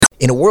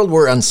In a world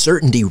where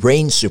uncertainty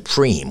reigns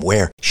supreme,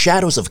 where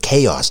shadows of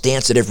chaos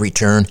dance at every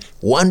turn,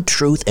 one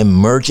truth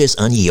emerges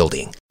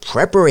unyielding.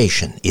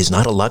 Preparation is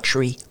not a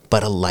luxury,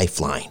 but a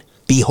lifeline.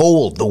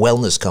 Behold the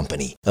Wellness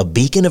Company, a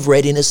beacon of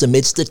readiness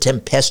amidst the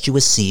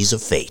tempestuous seas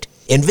of fate.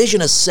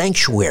 Envision a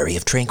sanctuary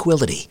of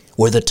tranquility,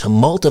 where the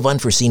tumult of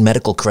unforeseen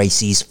medical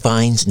crises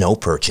finds no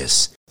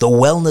purchase. The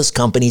Wellness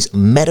Company's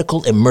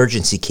Medical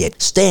Emergency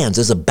Kit stands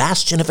as a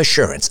bastion of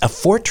assurance, a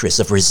fortress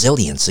of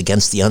resilience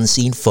against the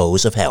unseen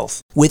foes of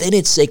health. Within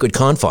its sacred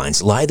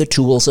confines lie the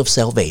tools of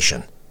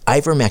salvation.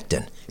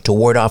 Ivermectin, to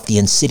ward off the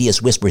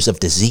insidious whispers of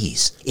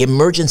disease.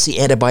 Emergency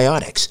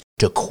antibiotics,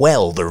 to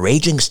quell the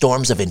raging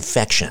storms of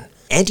infection.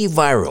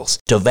 Antivirals,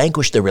 to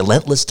vanquish the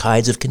relentless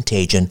tides of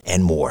contagion,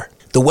 and more.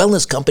 The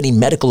Wellness Company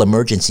Medical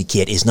Emergency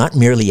Kit is not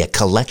merely a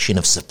collection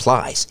of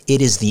supplies.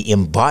 It is the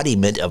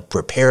embodiment of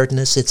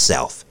preparedness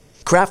itself.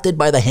 Crafted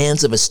by the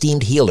hands of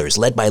esteemed healers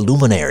led by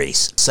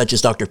luminaries such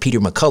as Dr. Peter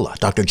McCullough,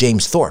 Dr.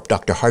 James Thorpe,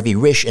 Dr. Harvey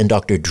Risch, and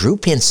Dr. Drew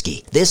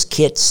Pinsky, this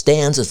kit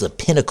stands as the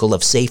pinnacle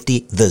of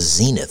safety, the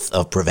zenith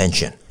of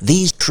prevention.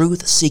 These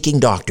truth-seeking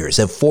doctors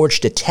have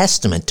forged a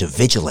testament to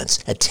vigilance,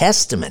 a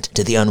testament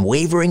to the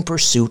unwavering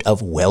pursuit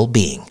of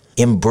well-being.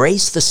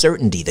 Embrace the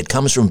certainty that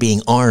comes from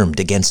being armed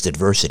against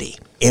adversity.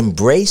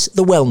 Embrace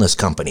the Wellness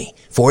Company,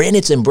 for in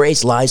its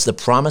embrace lies the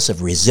promise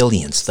of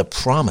resilience, the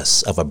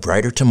promise of a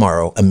brighter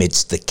tomorrow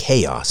amidst the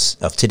chaos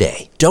of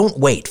today. Don't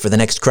wait for the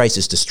next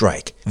crisis to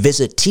strike.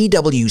 Visit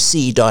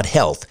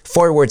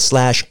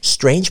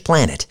twc.health/Strange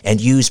Planet and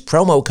use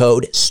promo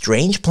code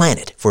Strange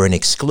Planet for an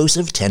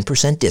exclusive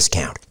 10%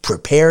 discount.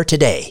 Prepare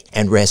today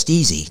and rest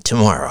easy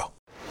tomorrow.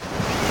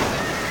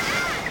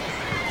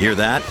 Hear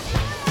that?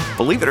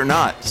 Believe it or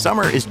not,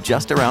 summer is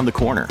just around the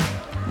corner.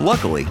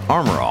 Luckily,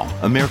 Armor All,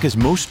 America's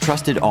most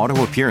trusted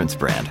auto appearance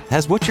brand,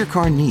 has what your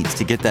car needs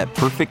to get that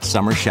perfect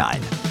summer shine.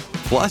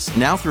 Plus,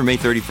 now through May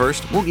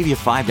 31st, we'll give you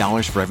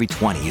 $5 for every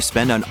 $20 you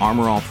spend on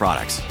Armor All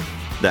products.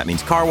 That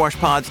means car wash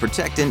pods,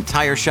 protectant,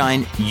 tire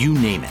shine, you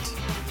name it.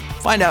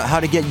 Find out how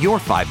to get your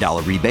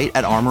 $5 rebate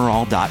at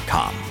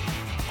armorall.com.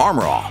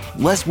 Armor All,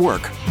 less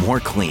work, more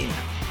clean.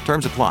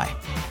 Terms apply.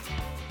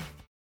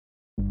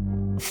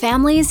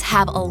 Families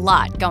have a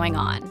lot going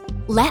on.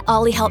 Let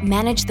Ollie help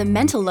manage the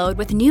mental load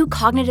with new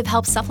cognitive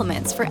help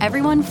supplements for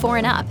everyone 4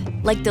 and up,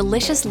 like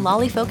delicious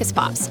Lolly Focus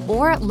Pops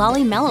or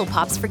Lolly Mellow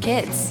Pops for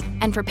kids.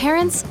 And for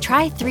parents,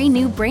 try 3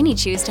 new Brainy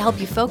Chews to help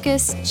you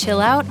focus,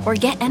 chill out, or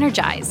get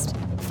energized.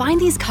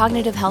 Find these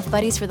cognitive health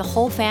buddies for the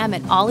whole fam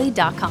at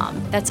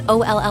ollie.com. That's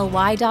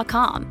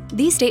OLLY.com.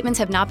 These statements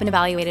have not been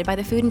evaluated by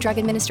the Food and Drug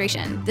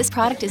Administration. This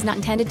product is not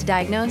intended to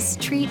diagnose,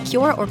 treat,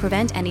 cure, or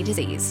prevent any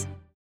disease.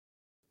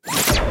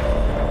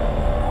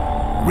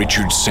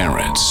 Richard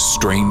Saren's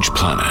Strange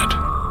Planet,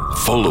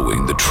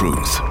 following the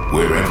truth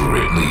wherever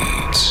it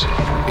leads,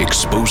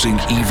 exposing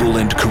evil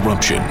and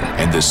corruption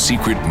and the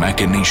secret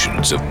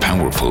machinations of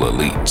powerful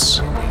elites,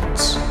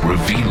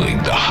 revealing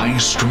the high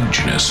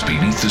strangeness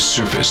beneath the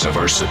surface of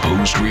our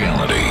supposed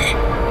reality,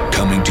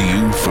 coming to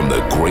you from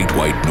the Great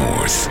White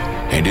North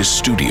and his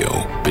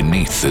studio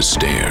beneath the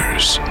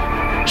stairs.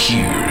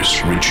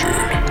 Here's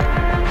Richard.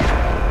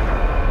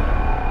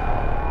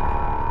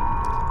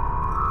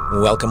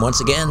 Welcome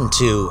once again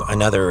to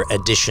another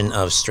edition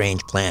of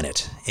Strange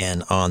Planet.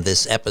 And on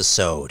this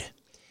episode,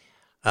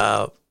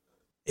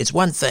 it's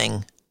one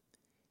thing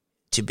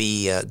to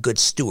be good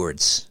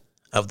stewards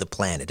of the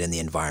planet and the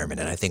environment,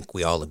 and I think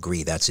we all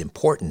agree that's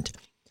important.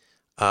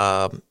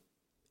 And,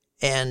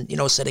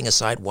 setting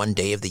aside one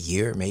day of the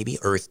year, maybe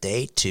Earth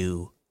Day,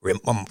 to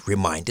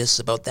remind us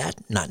about that,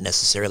 not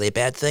necessarily a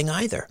bad thing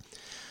either.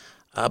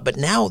 But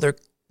now they're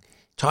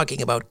talking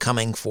about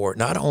coming for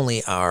not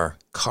only our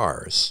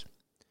cars,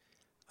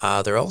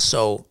 they're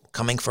also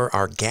coming for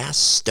our gas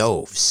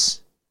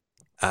stoves.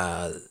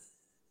 To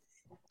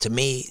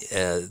me,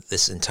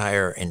 this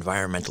entire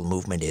environmental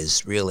movement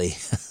is really,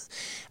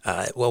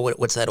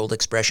 what's that old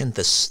expression?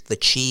 The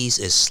cheese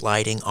is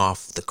sliding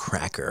off the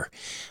cracker.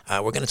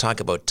 We're going to talk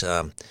about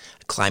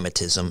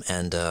climatism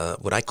and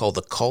what I call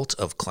the cult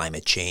of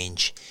climate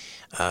change.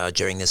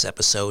 During this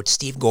episode,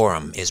 Steve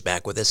Gorham is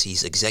back with us.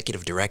 He's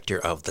Executive Director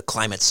of the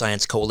Climate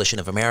Science Coalition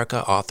of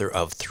America, author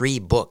of 3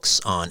 books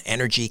on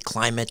energy,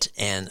 climate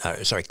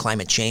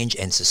change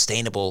and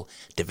sustainable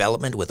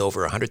development, with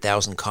over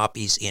 100,000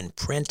 copies in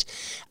print.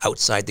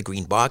 Outside the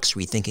Green Box,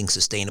 Rethinking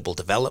Sustainable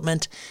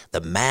Development,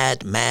 The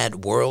Mad,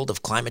 Mad World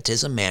of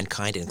Climatism,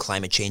 Mankind and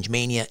Climate Change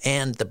Mania,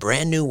 and the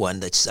brand new one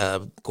that's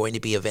going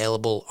to be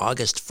available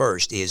August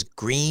 1st is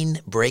Green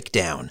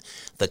Breakdown,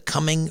 The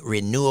Coming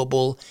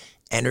Renewable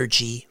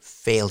Energy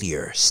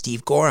Failure.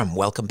 Steve Gorham,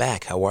 welcome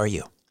back. How are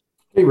you?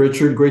 Hey,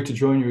 Richard. Great to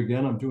join you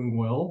again. I'm doing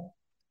well.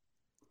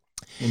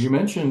 And you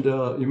mentioned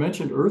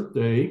Earth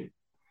Day,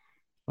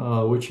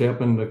 which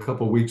happened a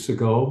couple weeks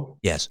ago.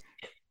 Yes.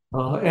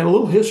 And a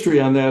little history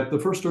on that. The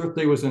first Earth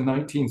Day was in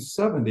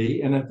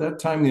 1970, and at that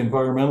time, the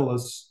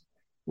environmentalists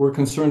were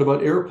concerned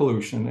about air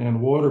pollution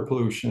and water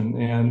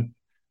pollution and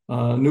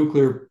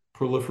nuclear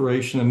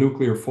proliferation and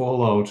nuclear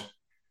fallout.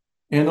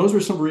 And those were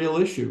some real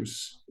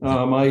issues.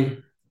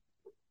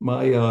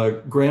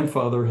 My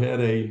grandfather had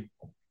a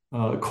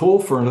coal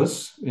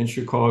furnace in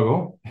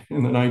Chicago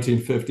in the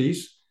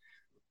 1950s.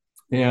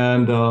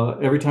 And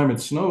every time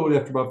it snowed,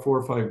 after about 4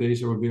 or 5 days,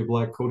 there would be a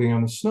black coating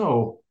on the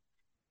snow.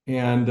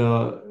 And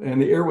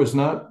the air was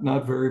not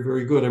very,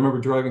 very good. I remember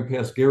driving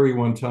past Gary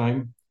one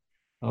time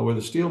where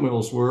the steel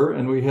mills were,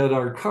 and we had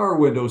our car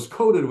windows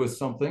coated with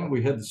something.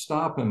 We had to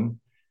stop and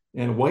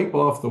wipe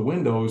off the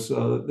windows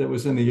that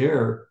was in the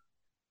air.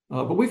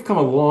 But we've come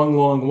a long,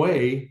 long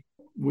way.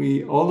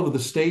 All of the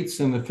states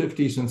in the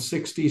 50s and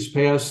 60s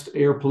passed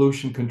air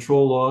pollution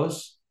control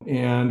laws,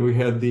 and we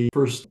had the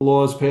first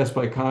laws passed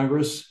by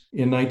Congress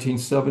in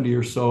 1970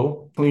 or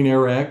so, Clean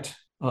Air Act.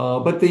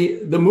 But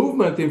the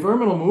movement, the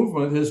environmental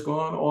movement, has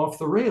gone off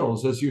the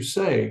rails, as you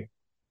say.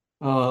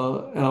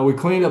 We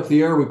cleaned up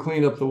the air, we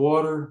cleaned up the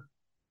water,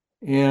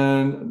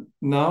 and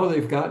now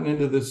they've gotten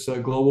into this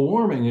global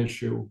warming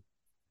issue.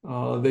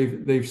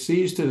 They've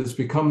seized it. It's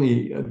become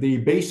the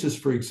basis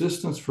for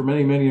existence for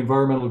many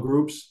environmental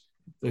groups,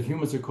 that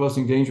humans are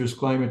causing dangerous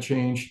climate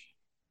change.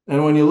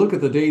 And when you look at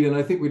the data, and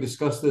I think we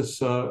discussed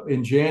this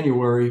in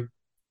January,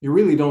 you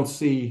really don't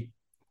see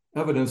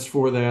evidence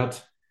for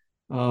that.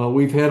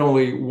 We've had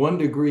only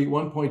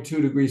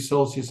 1.2 degrees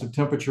Celsius of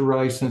temperature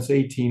rise since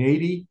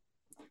 1880.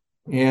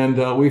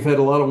 And we've had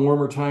a lot of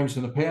warmer times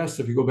in the past.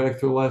 If you go back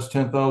to the last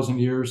 10,000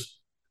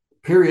 years,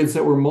 periods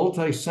that were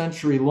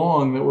multi-century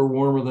long that were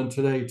warmer than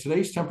today.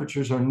 Today's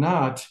temperatures are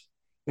not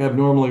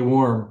abnormally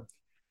warm.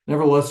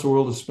 Nevertheless, the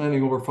world is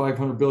spending over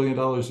 $500 billion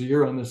a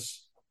year on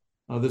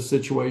this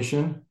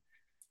situation.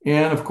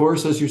 And of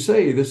course, as you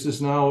say, this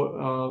is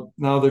now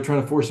they're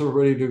trying to force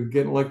everybody to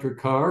get an electric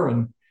car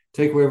and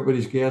take away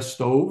everybody's gas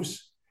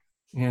stoves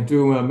and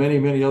do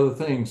many other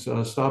things,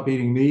 stop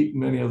eating meat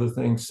and many other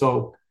things.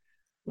 So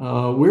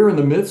we're in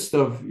the midst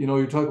of,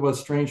 you talk about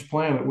strange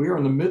planet. We are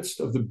in the midst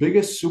of the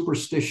biggest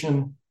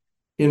superstition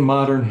in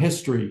modern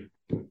history.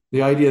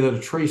 The idea that a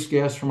trace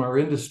gas from our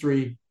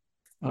industry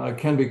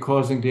can be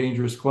causing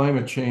dangerous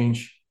climate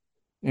change.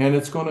 And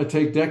it's going to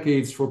take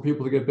decades for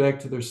people to get back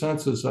to their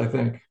senses, I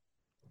think.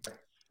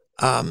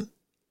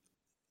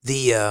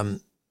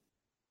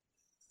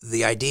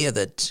 The idea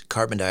that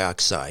carbon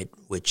dioxide,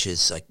 which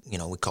is like,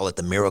 we call it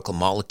the miracle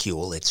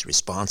molecule, it's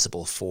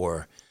responsible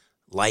for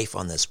life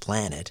on this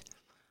planet.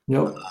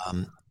 Yep.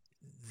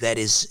 That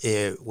is,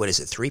 what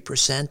is it,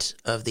 3%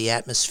 of the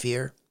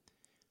atmosphere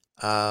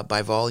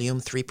by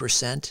volume,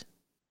 3%?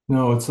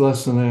 No, it's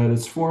less than that.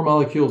 It's 4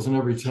 molecules in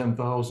every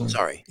 10,000.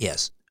 Sorry,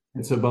 yes.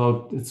 It's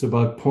about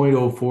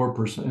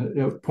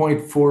 0.04%,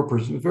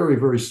 0.4%, very,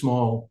 very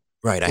small.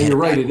 Right. And you're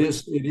right. It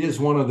is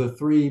one of the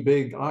three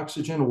big: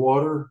 oxygen,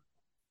 water,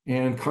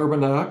 and carbon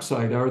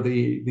dioxide are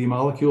the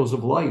molecules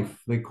of life.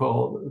 They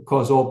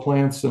cause all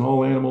plants and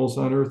all animals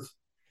on Earth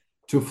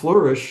to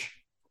flourish.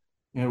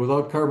 And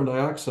without carbon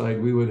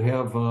dioxide, we would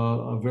have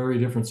a very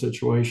different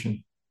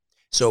situation.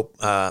 So,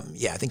 I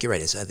think you're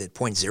right. It's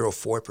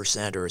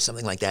 0.04% or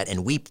something like that.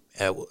 And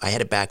I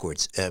had it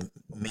backwards.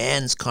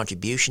 Man's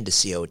contribution to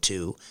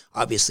CO2,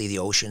 obviously the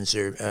oceans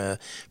are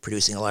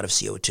producing a lot of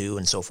CO2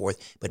 and so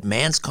forth, but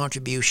man's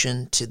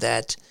contribution to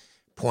that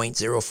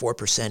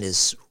 0.04%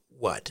 is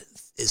what?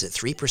 Is it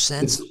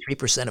 3%?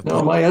 3% of...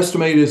 No, my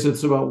estimate is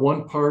it's about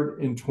 1 part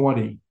in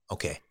 20.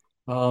 Okay.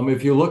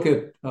 If you look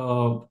at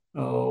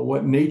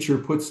what nature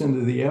puts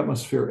into the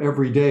atmosphere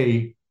every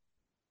day,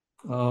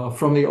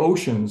 from the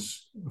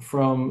oceans,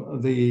 from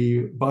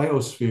the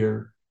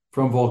biosphere,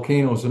 from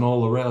volcanoes and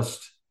all the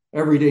rest,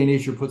 every day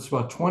nature puts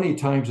about 20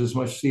 times as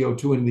much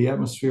CO2 into the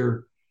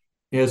atmosphere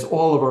as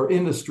all of our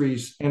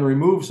industries and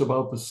removes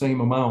about the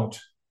same amount.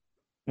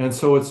 And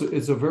so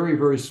it's a very,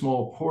 very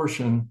small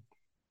portion.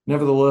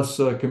 Nevertheless,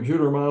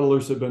 computer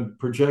modelers have been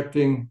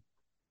projecting,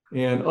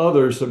 and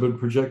others have been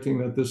projecting,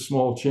 that this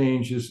small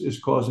change is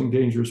causing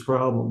dangerous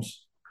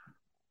problems.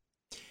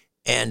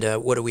 And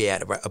what are we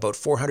at? About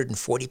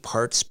 440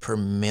 parts per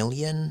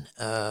million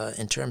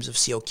in terms of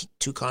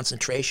CO2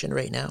 concentration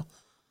right now?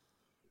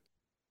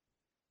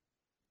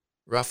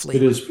 Roughly?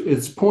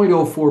 It's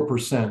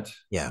 0.04%.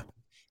 Yeah.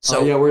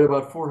 So we're at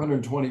about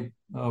 420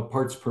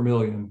 parts per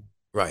million.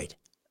 Right.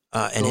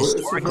 And so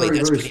historically, it's a very,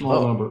 that's very pretty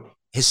small low. number.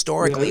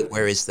 Historically,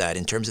 where is that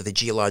in terms of the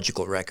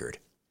geological record?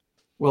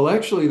 Well,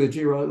 actually, the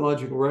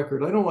geological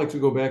record, I don't like to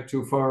go back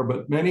too far,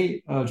 but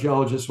many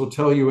geologists will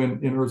tell you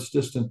in Earth's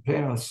distant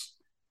past,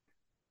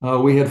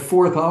 we had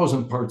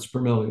 4,000 parts per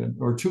million,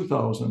 or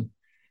 2,000.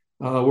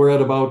 We're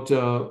at about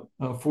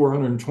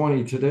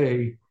 420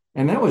 today,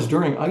 and that was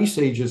during ice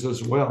ages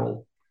as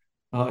well.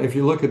 If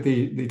you look at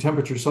the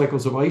temperature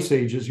cycles of ice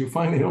ages, you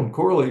find they don't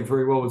correlate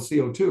very well with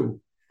CO2.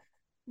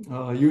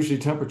 Usually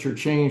temperature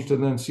changed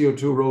and then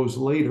CO2 rose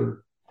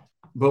later.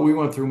 But we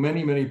went through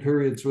many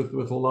periods with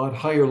a lot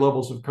higher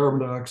levels of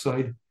carbon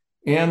dioxide,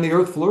 and the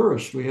Earth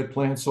flourished. We had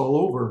plants all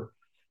over.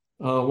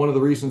 One of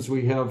the reasons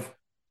we have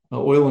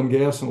oil and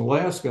gas in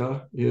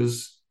Alaska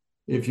is,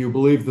 if you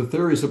believe the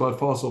theories about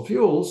fossil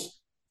fuels,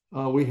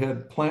 we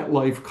had plant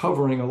life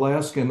covering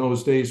Alaska in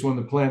those days when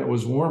the planet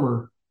was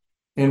warmer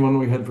and when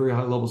we had very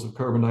high levels of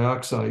carbon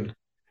dioxide.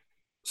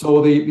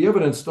 So the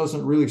evidence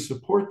doesn't really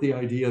support the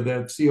idea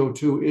that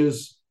CO2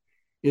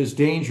 is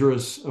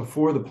dangerous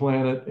for the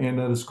planet and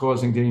that it's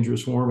causing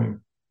dangerous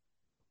warming.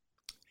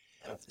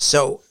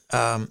 So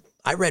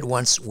I read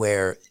once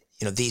where,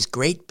 these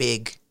great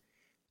big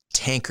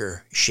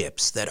tanker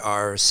ships that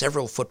are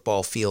several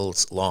football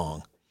fields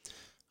long,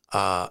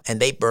 and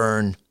they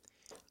burn.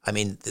 I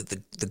mean,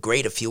 the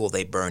grade of fuel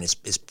they burn is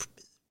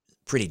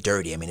pretty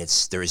dirty. I mean,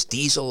 there's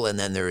diesel, and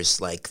then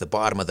there's like the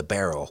bottom of the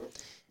barrel.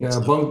 Yeah,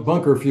 So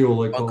bunker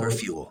fuel, they call bunker it.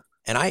 fuel.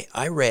 And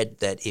I read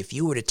that if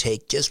you were to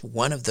take just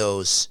one of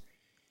those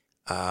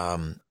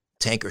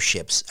tanker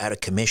ships out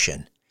of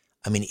commission,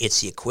 I mean,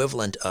 it's the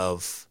equivalent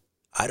of,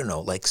 I don't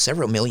know, like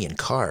several million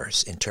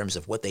cars in terms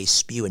of what they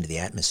spew into the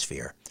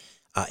atmosphere.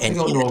 I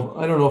don't know.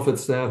 I don't know if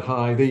it's that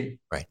high.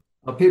 Right.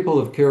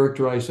 People have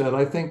characterized that.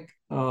 I think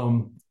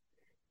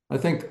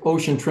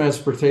ocean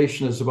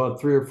transportation is about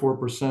 3 or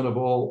 4% of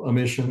all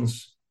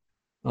emissions.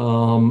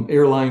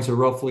 Airlines are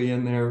roughly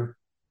in there.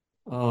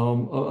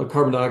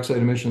 Carbon dioxide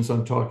emissions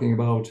I'm talking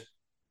about.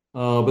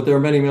 But there are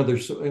many other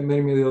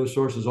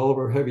sources. All of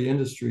our heavy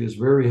industry is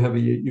very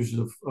heavy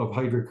users of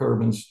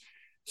hydrocarbons,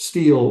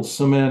 steel,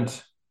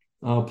 cement,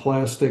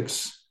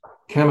 plastics,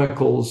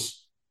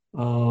 chemicals,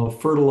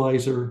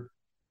 fertilizer.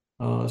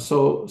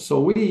 So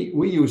we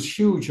use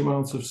huge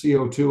amounts of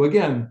CO2.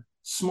 Again,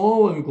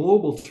 small in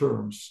global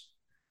terms,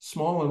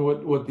 small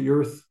in what the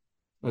Earth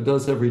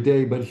does every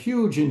day, but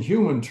huge in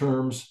human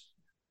terms,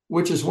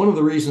 which is one of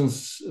the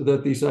reasons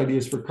that these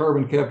ideas for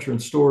carbon capture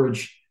and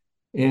storage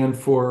and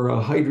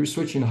for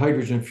switching to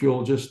hydrogen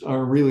fuel just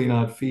are really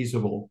not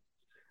feasible.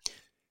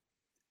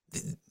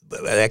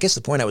 I guess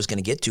the point I was going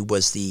to get to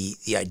was the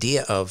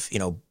idea of,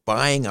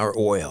 buying our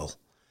oil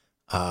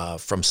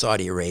from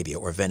Saudi Arabia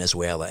or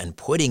Venezuela and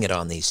putting it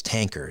on these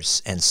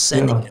tankers and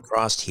sending it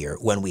across here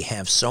when we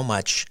have so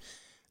much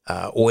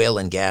oil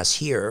and gas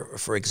here.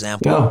 For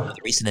example, the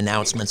recent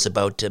announcements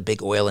about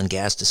big oil and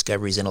gas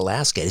discoveries in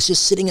Alaska. It's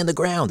just sitting in the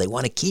ground. They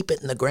want to keep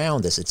it in the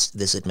ground,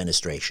 this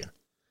administration.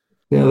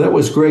 Yeah, that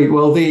was great.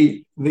 Well,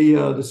 the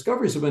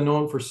discoveries have been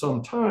known for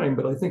some time,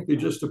 but I think they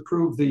just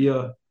approved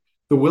the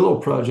Willow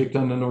project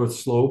on the North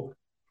Slope.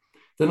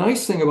 The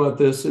nice thing about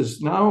this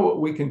is now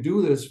we can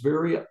do this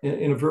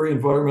in a very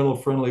environmental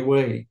friendly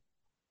way.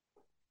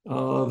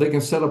 They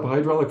can set up a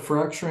hydraulic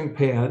fracturing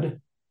pad,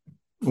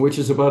 which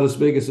is about as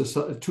big as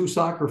 2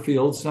 soccer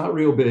fields, not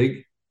real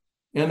big,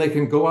 and they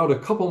can go out a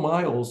couple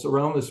miles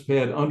around this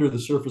pad under the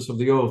surface of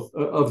the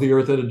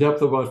Earth at a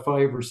depth of about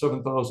 5,000 or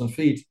 7,000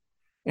 feet,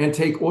 and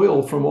take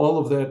oil from all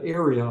of that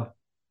area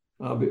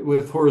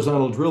with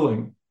horizontal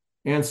drilling.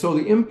 And so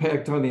the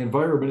impact on the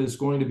environment is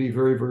going to be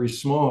very, very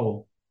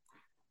small.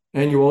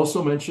 And you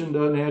also mentioned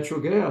natural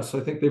gas. I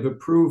think they've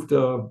approved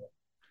an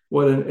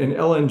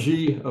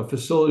LNG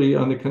facility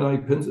on the Kenai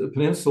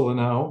Peninsula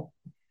now,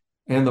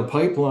 and the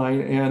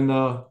pipeline.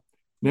 And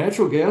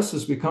natural gas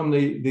has become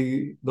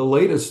the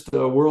latest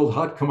world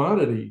hot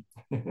commodity.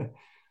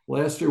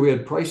 Last year we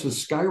had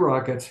prices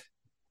skyrocket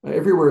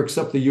everywhere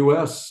except the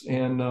U.S.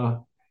 And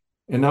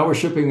now we're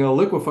shipping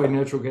liquefied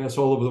natural gas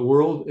all over the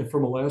world. And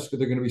from Alaska,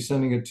 they're going to be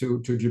sending it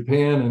to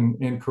Japan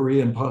and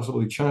Korea and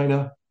possibly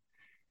China.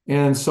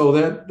 And so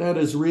that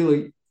is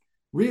really,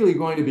 really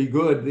going to be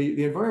good. The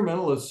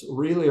environmentalists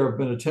really have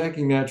been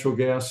attacking natural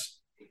gas.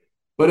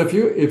 But if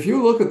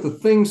you look at the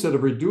things that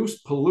have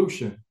reduced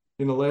pollution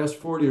in the last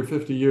 40 or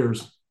 50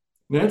 years,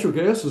 natural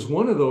gas is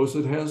one of those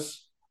that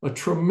has a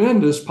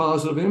tremendous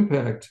positive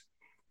impact.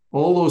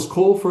 All those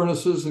coal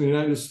furnaces in the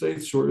United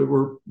States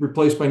were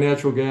replaced by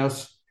natural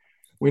gas.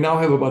 We now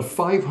have about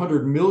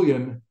 500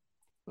 million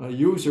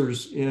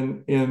users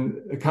in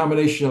a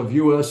combination of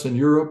US and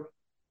Europe,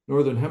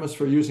 Northern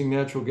Hemisphere, using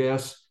natural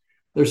gas.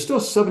 There's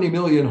still 70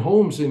 million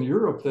homes in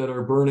Europe that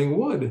are burning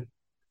wood.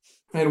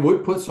 And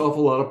wood puts off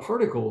a lot of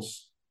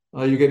particles.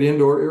 You get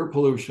indoor air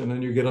pollution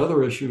and you get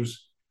other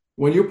issues.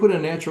 When you put a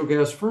natural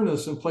gas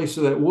furnace in place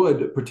of that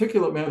wood,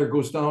 particulate matter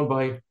goes down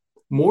by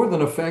more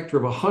than a factor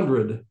of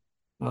 100,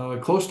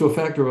 close to a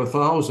factor of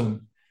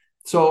 1,000.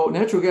 So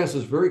natural gas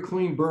is very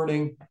clean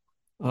burning,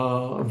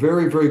 a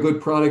very, very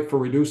good product for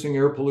reducing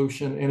air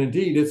pollution. And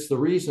indeed, it's the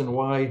reason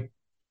why,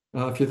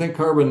 if you think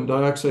carbon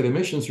dioxide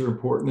emissions are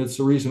important, it's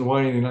the reason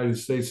why in the United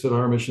States that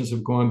our emissions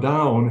have gone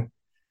down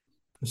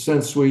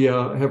since we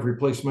have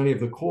replaced many of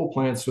the coal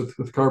plants with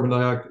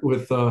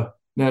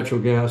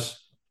natural gas.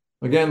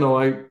 Again, though,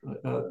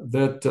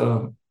 that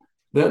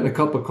and a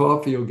cup of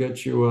coffee will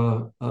get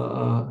you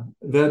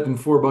that and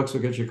 $4 will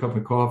get you a cup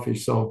of coffee.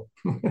 So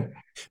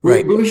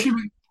right.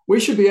 we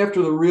should be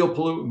after the real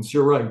pollutants.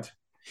 You're right.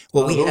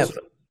 Well,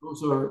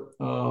 those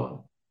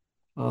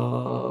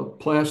are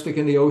plastic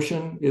in the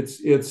ocean.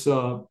 It's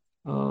a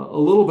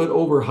little bit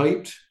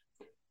overhyped,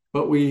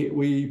 but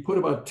we put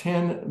about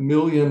 10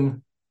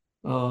 million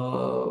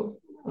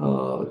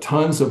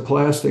tons of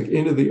plastic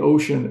into the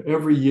ocean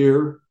every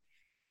year.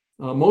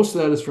 Most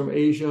of that is from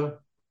Asia,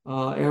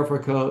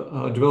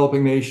 Africa,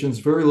 developing nations,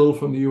 very little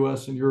from the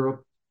US and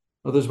Europe.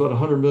 There's about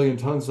 100 million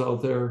tons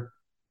out there.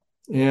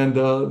 And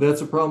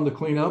that's a problem to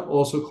clean up.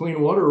 Also,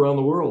 clean water around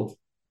the world.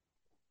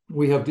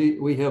 we have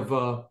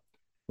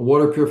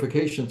water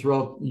purification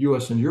throughout the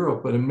U.S. and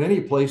Europe, but in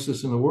many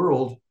places in the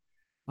world,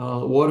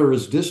 water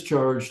is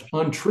discharged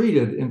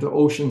untreated into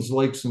oceans,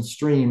 lakes, and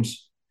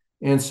streams.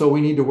 And so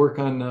we need to work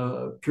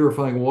on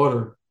purifying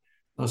water.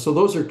 So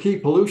those are key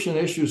pollution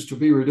issues to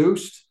be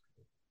reduced,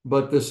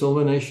 but this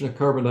elimination of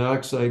carbon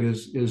dioxide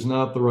is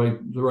not the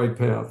right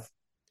path.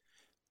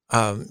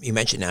 You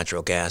mentioned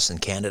natural gas,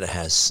 and Canada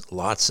has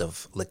lots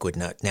of liquid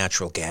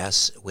natural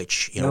gas,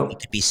 which Yep. we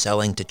could be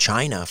selling to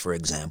China, for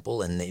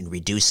example, and then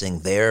reducing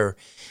their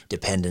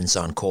dependence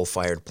on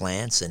coal-fired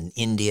plants, and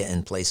India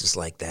and places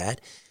like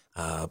that.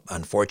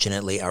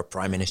 Unfortunately, our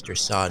prime minister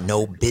saw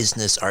no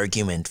business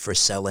argument for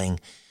selling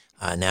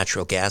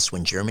natural gas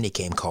when Germany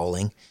came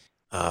calling.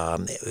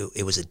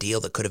 It was a deal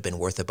that could have been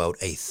worth about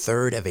a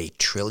third of $1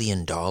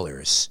 trillion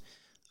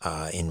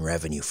in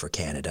revenue for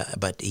Canada,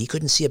 but he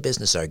couldn't see a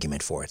business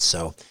argument for it.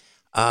 So,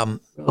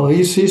 Well,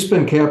 he's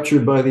been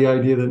captured by the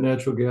idea that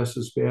natural gas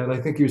is bad. I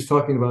think he was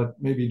talking about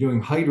maybe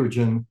doing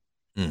hydrogen,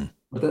 mm,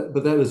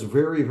 but that is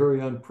very,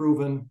 very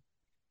unproven.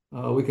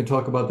 We can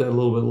talk about that a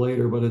little bit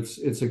later, but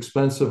it's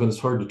expensive and it's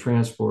hard to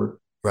transport.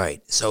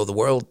 right. So the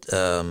world,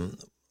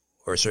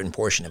 or a certain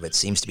portion of it,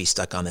 seems to be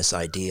stuck on this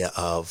idea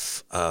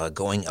of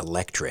going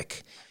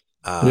electric.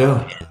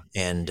 Yeah.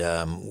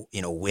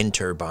 Wind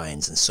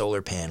turbines and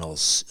solar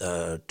panels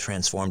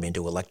transformed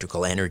into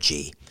electrical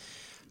energy.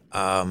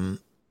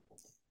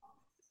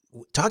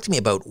 Talk to me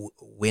about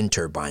wind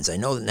turbines. I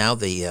know that now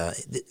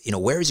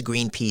where is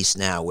Greenpeace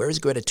now? Where is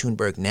Greta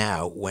Thunberg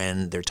now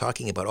when they're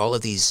talking about all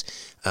of these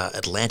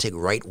Atlantic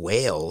right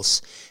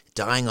whales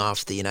dying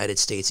off the United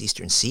States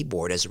eastern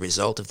seaboard as a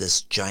result of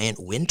this giant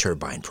wind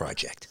turbine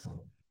project?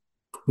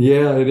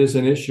 Yeah, it is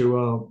an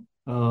issue.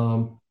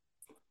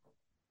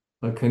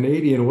 A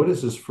Canadian, what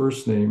is his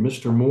first name?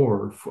 Mr.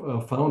 Moore,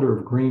 founder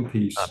of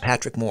Greenpeace.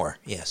 Patrick Moore,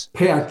 yes.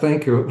 Pat,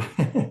 thank you.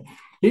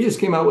 He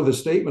just came out with a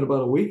statement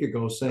about a week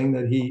ago saying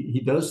that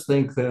he does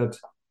think that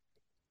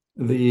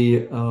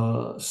the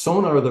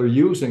sonar they're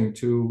using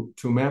to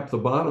map the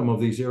bottom of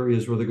these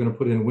areas where they're going to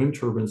put in wind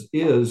turbines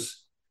is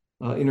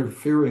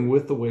interfering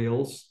with the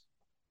whales,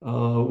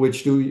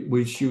 which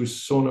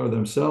use sonar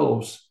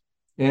themselves.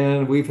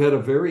 And we've had a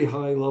very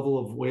high level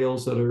of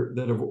whales that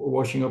are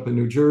washing up in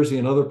New Jersey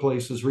and other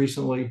places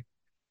recently.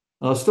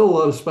 Still a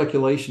lot of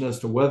speculation as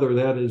to whether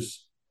that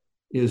is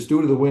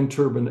due to the wind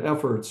turbine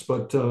efforts,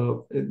 but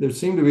there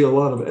seemed to be a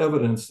lot of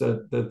evidence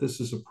that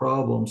this is a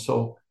problem.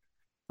 So,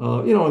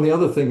 and the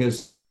other thing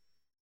is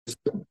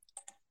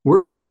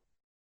we're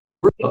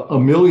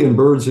 1 million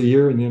birds a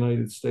year in the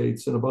United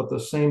States and about the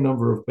same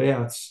number of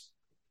bats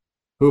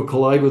who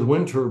collide with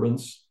wind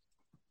turbines.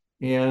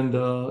 And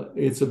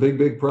it's a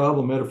big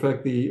problem. Matter of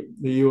fact, the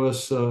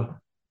U.S. The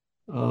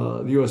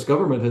U.S.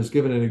 government has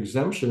given an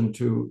exemption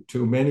to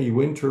many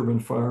wind turbine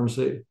farms.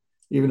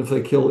 Even if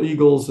they kill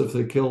eagles, if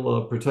they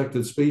kill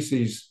protected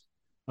species,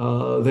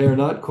 they are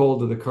not called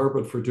to the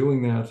carpet for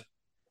doing that.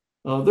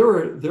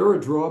 There are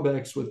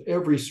drawbacks with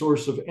every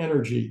source of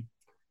energy,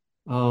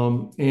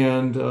 and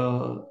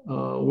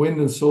wind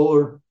and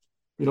solar.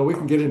 We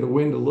can get into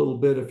wind a little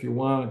bit if you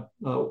want.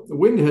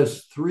 Wind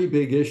has three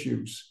big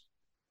issues.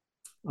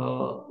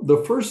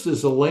 The first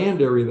is the land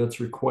area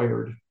that's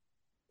required.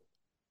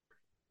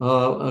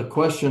 A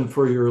question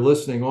for your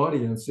listening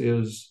audience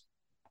is,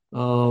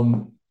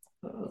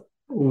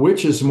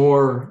 which is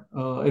more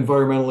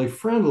environmentally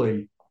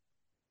friendly?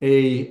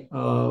 A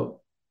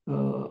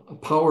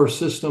power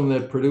system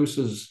that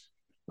produces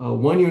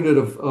 1 unit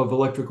of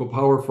electrical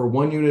power for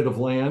 1 unit of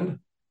land,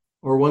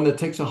 or one that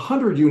takes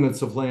 100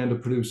 units of land to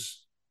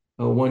produce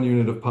 1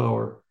 unit of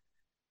power?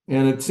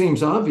 And it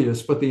seems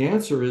obvious, but the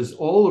answer is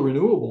all the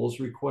renewables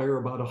require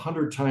about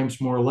 100 times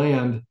more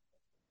land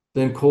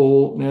than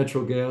coal,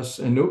 natural gas,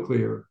 and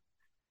nuclear.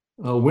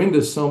 Wind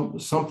is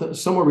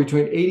somewhere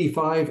between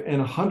 85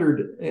 and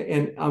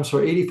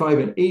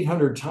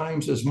 800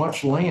 times as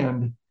much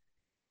land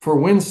for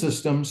wind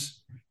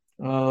systems.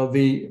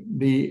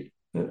 It's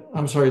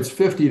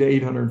 50 to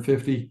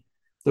 850.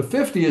 The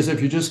 50 is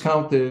if you just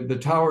count the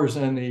towers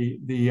and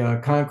the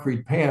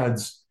concrete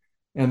pads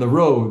and the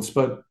roads,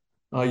 but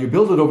you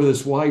build it over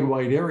this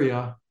wide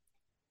area.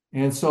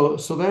 And so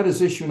that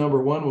is issue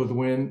number one with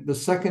wind. The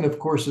second, of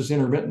course, is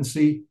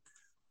intermittency.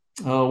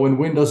 When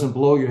wind doesn't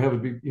blow, you have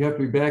to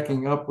be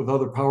backing up with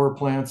other power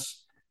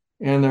plants.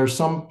 And there are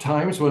some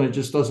times when it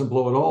just doesn't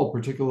blow at all,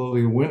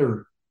 particularly in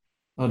winter.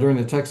 During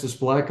the Texas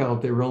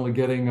blackout, they were only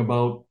getting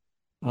about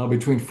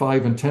between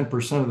 5 and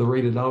 10% of the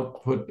rated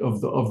output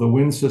of the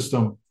wind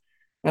system.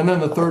 And then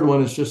the third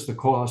one is just the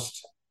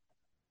cost.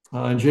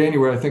 In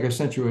January, I think I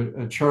sent you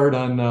a chart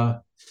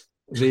on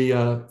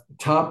the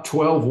top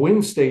 12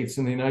 wind states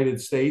in the United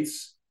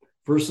States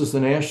versus the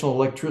national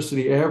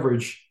electricity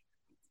average.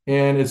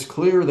 And it's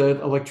clear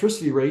that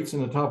electricity rates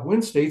in the top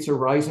wind states are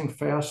rising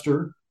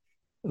faster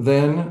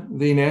than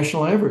the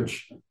national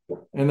average.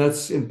 And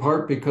that's in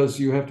part because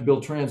you have to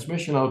build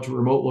transmission out to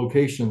remote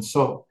locations.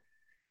 So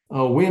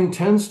wind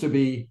tends to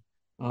be,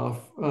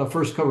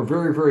 first, cover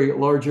very, very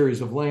large areas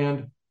of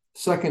land.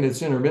 Second,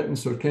 it's intermittent,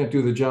 so it can't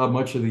do the job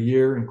much of the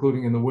year,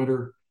 including in the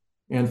winter.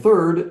 And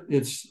third,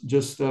 it's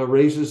just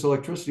raises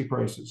electricity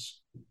prices.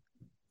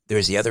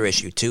 There's the other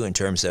issue too, in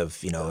terms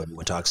of,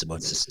 everyone talks about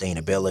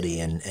sustainability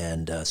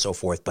and so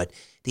forth, but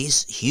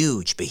these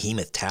huge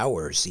behemoth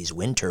towers, these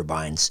wind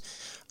turbines,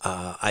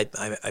 I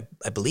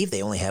believe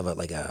they only have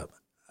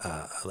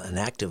an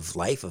active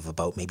life of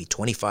about maybe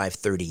 25,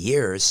 30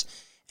 years.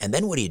 And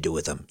then what do you do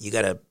with them? You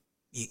got to,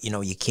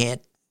 you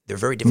can't, they're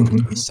very difficult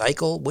to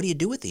recycle. What do you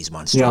do with these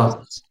monsters?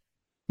 Yeah,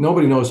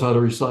 nobody knows how to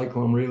recycle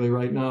them really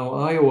right now.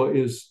 Iowa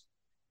is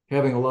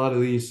having a lot of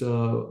these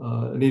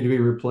need to be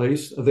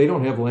replaced. They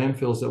don't have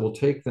landfills that will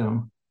take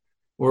them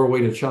or a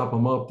way to chop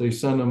them up. They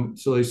send them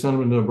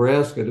to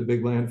Nebraska to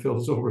big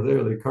landfills over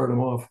there. They cart them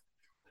off.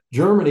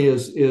 Germany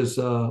is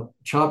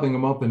chopping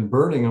them up and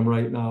burning them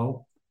right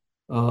now,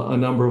 a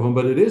number of them.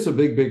 But it is a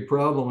big, big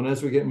problem. And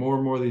as we get more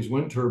and more of these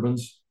wind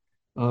turbines,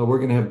 we're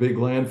going to have big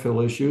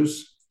landfill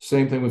issues.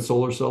 Same thing with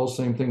solar cells.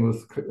 Same thing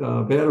with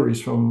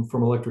batteries from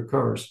electric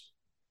cars.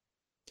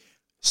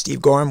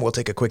 Steve Gorham, we'll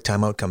take a quick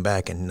time out, come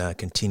back, and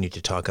continue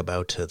to talk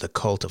about the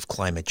cult of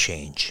climate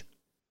change.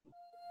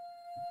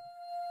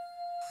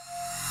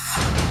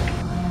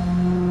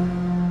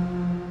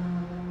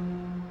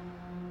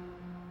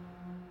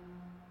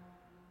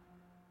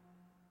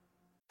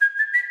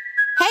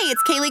 Hey,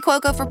 it's Kaylee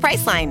Cuoco for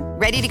Priceline.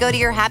 Ready to go to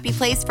your happy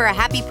place for a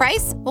happy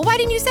price? Well, why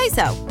didn't you say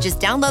so? Just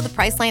download the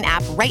Priceline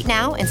app right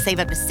now and save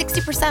up to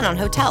 60% on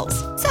hotels.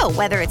 So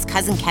whether it's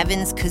Cousin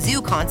Kevin's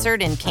Kazoo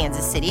Concert in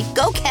Kansas City,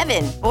 go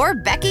Kevin, or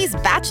Becky's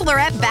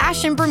Bachelorette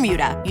Bash in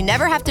Bermuda, you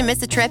never have to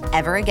miss a trip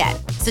ever again.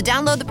 So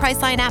download the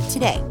Priceline app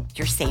today.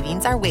 Your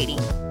savings are waiting.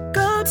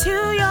 Go to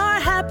your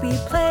happy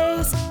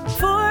place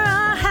for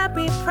a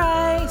happy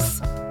price.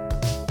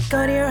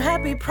 Go to your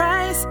happy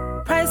price,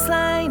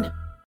 Priceline.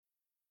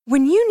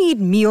 When you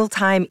need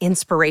mealtime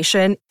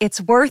inspiration,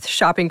 it's worth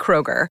shopping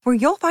Kroger, where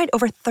you'll find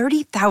over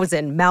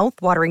 30,000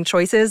 mouth-watering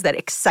choices that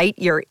excite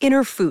your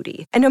inner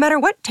foodie. And no matter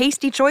what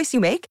tasty choice you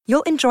make,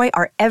 you'll enjoy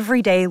our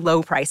everyday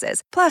low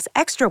prices, plus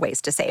extra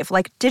ways to save,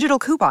 like digital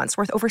coupons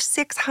worth over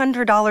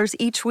 $600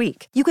 each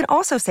week. You can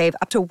also save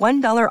up to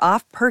 $1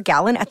 off per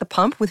gallon at the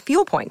pump with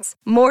fuel points.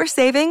 More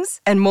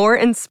savings and more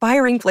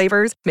inspiring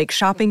flavors make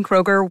shopping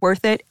Kroger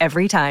worth it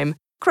every time.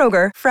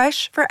 Kroger,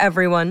 fresh for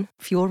everyone.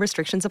 Fuel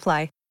restrictions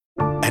apply.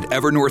 At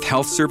Evernorth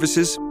Health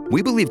Services,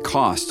 we believe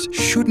costs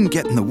shouldn't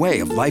get in the way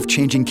of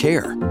life-changing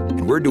care,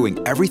 and we're doing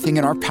everything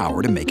in our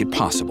power to make it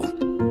possible.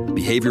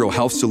 Behavioral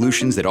health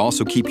solutions that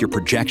also keep your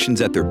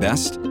projections at their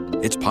best?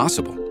 It's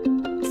possible.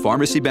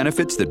 Pharmacy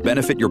benefits that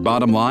benefit your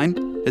bottom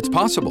line? It's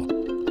possible.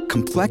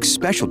 Complex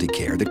specialty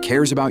care that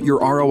cares about your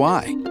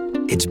ROI?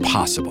 It's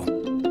possible.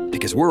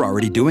 Because we're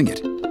already doing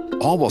it.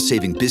 All while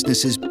saving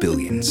businesses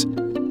billions.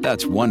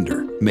 That's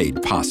Wonder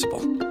made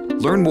possible.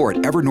 Learn more at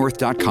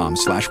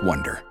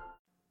evernorth.com/wonder.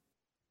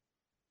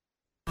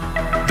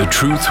 The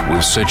truth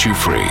will set you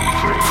free.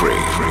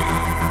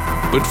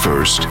 But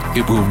first,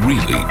 it will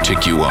really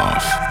tick you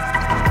off.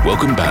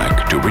 Welcome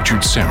back to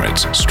Richard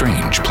Syrett's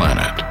Strange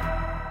Planet.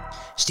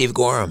 Steve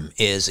Gorham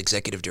is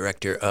Executive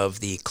Director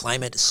of the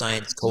Climate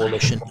Science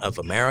Coalition of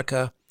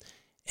America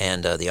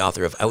and the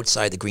author of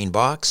Outside the Green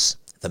Box,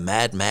 The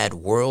Mad, Mad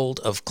World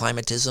of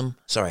Climatism.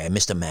 Sorry, I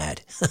missed a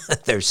mad.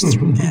 There's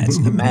three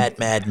mads. The Mad,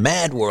 Mad,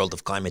 Mad World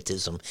of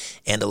Climatism.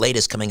 And the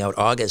latest, coming out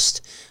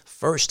August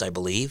 1st, I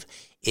believe,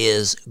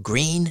 is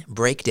Green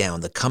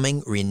Breakdown, the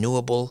Coming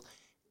Renewable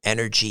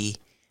Energy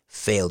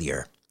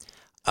Failure.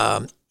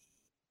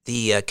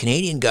 The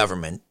Canadian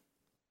government,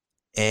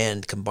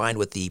 and combined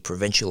with the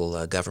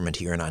provincial government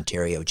here in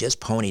Ontario, just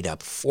ponied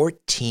up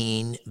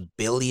 $14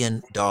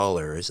 billion,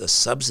 a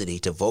subsidy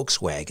to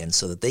Volkswagen,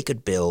 so that they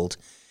could build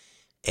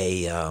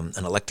an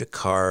electric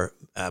car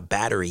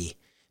battery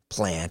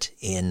plant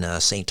in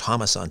St.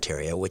 Thomas,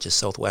 Ontario, which is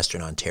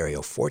southwestern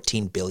Ontario.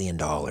 $14 billion.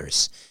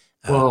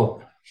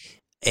 Wow.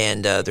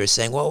 And they're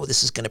saying, well,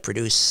 this is going to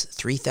produce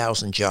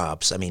 3,000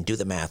 jobs. I mean, do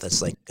the math.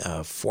 That's like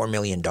 $4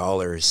 million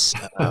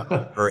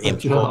per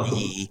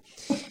employee.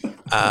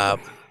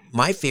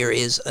 My fear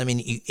is, I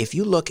mean, if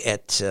you look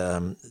at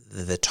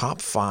the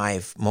top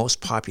 5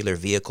 most popular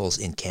vehicles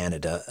in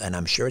Canada, and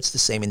I'm sure it's the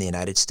same in the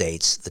United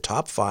States, the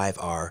top 5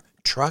 are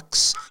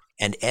trucks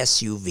and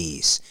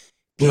SUVs.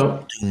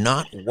 People do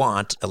not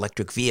want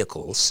electric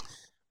vehicles.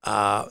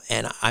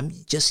 And I'm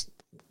just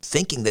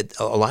thinking that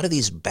a lot of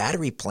these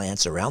battery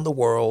plants around the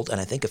world,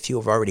 and I think a few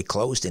have already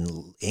closed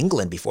in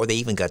England before they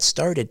even got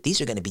started,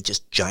 these are going to be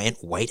just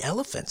giant white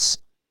elephants.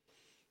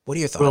 What are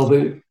your thoughts?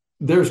 Well,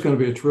 there's going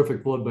to be a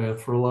terrific bloodbath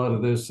for a lot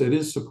of this. It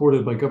is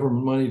supported by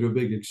government money to a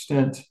big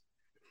extent.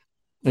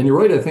 And you're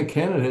right, I think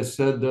Canada has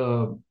said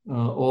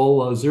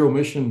all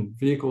zero-emission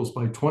vehicles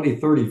by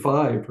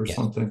 2035 or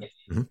something.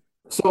 Mm-hmm.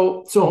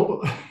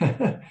 So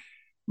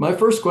my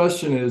first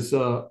question is,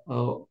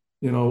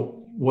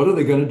 what are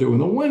they going to do in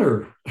the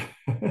winter?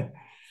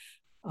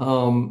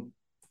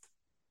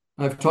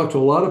 I've talked to a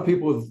lot of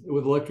people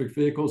with electric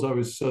vehicles. I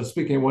was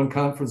speaking at one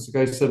conference. The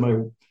guy said,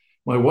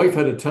 my wife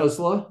had a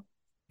Tesla.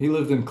 He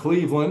lived in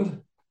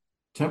Cleveland.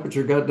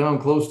 Temperature got down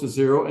close to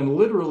zero, and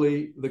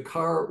literally the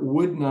car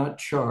would not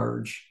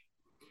charge.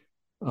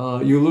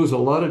 you lose a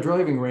lot of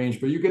driving range,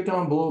 but you get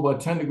down below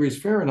about 10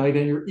 degrees Fahrenheit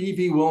and your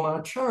EV will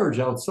not charge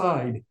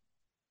outside.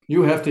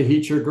 You have to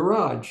heat your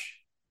garage.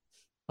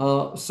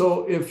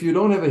 So if you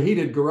don't have a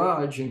heated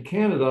garage in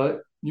Canada,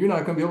 you're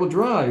not going to be able to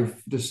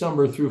drive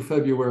December through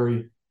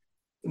February.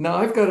 Now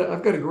I've got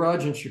a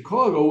garage in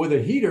Chicago with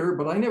a heater,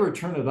 but I never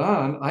turn it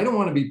on. I don't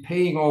want to be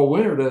paying all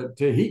winter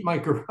to heat my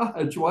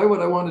garage. Why would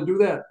I want to do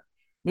that?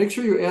 Make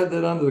sure you add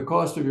that onto the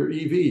cost of your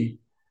EV.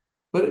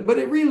 But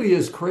it really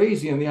is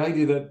crazy, and the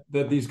idea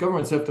that these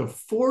governments have to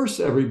force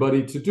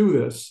everybody to do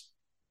this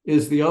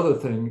is the other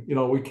thing.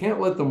 We can't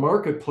let the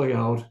market play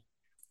out.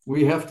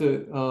 We have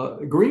to,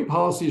 green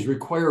policies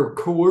require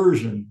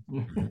coercion.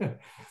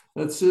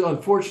 That's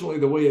unfortunately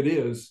the way it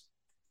is.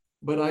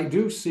 But I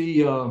do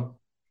see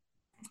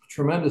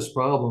tremendous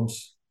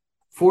problems.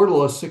 Ford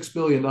lost $6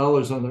 billion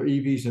on their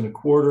EVs in a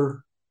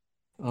quarter.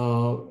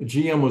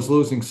 GM was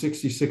losing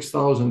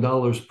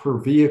 $66,000 per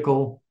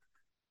vehicle.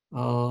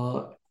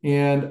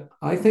 And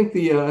I think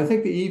the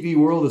EV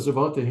world is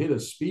about to hit a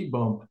speed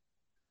bump.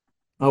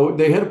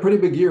 They had a pretty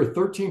big year.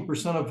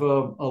 13%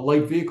 of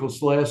light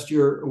vehicles last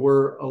year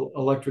were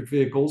electric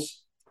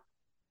vehicles.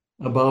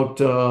 About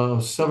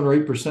 7 or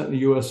 8% in the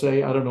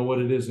USA. I don't know what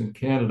it is in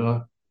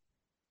Canada.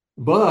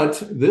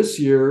 But this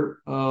year,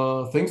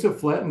 things have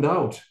flattened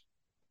out.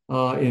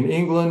 In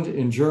England,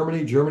 in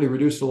Germany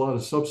reduced a lot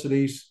of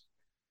subsidies.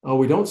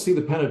 We don't see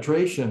the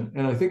penetration.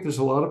 And I think there's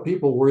a lot of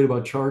people worried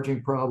about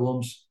charging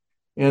problems.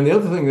 And the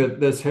other thing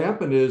that's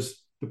happened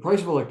is the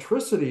price of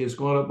electricity has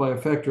gone up by a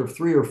factor of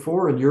 3 or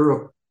 4 in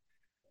Europe.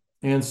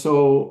 And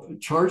so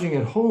charging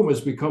at home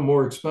has become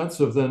more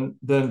expensive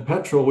than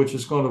petrol, which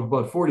has gone up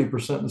about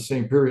 40% in the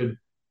same period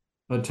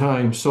of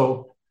time.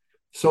 So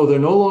they're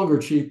no longer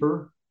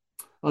cheaper.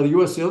 The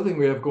US, the other thing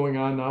we have going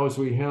on now is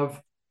we have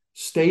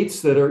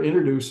states that are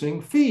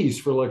introducing fees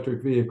for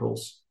electric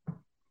vehicles.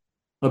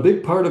 A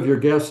big part of your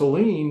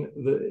gasoline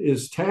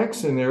is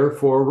tax in there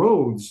for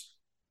roads,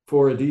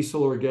 for a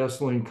diesel or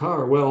gasoline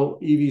car. Well,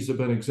 EVs have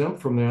been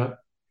exempt from that.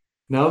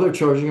 Now they're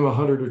charging them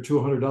 $100 or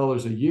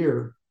 $200 a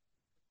year.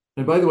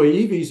 And by the way,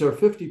 EVs are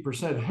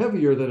 50%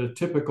 heavier than a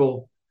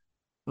typical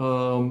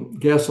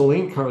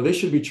gasoline car. They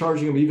should be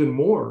charging them even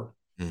more.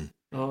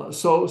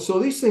 So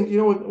these things,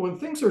 when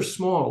things are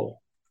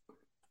small,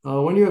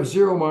 when you have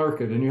zero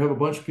market and you have a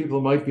bunch of people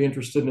who might be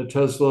interested in a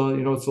Tesla,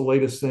 it's the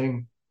latest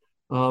thing.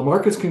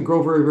 Markets can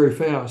grow very, very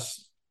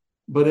fast.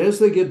 But as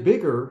they get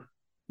bigger,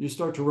 you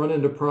start to run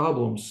into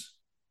problems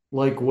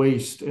like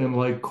waste and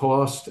like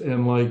cost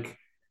and like,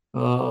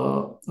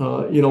 all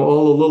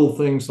the little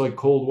things like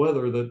cold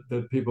weather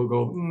that people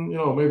go,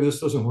 maybe this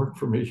doesn't work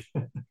for me.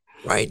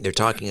 Right. They're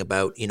talking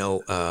about,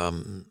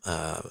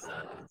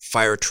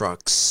 fire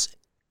trucks,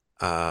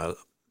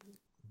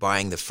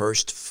 buying the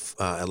first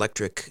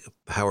electric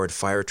powered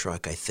fire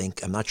truck, I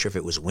think. I'm not sure if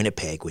it was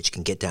Winnipeg, which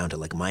can get down to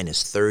like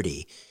minus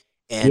 30.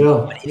 And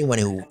anyone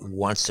who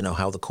wants to know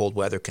how the cold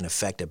weather can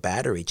affect a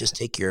battery, just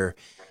take your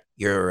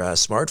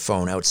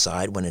smartphone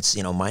outside when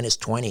it's minus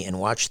 20 and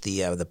watch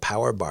the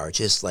power bar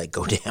just like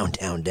go down,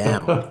 down,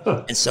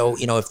 down. And so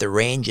if the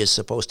range is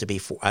supposed to be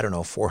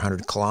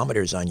 400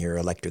 kilometers on your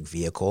electric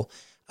vehicle,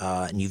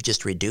 and you've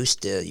just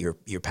reduced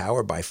your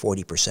power by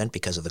 40%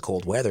 because of the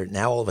cold weather,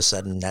 now all of a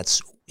sudden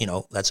that's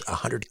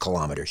 100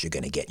 kilometers you're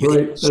going to get.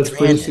 Right, that's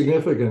pretty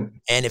significant.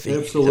 And if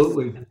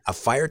absolutely a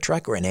fire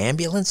truck or an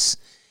ambulance,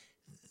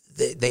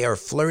 they are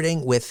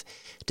flirting with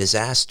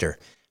disaster.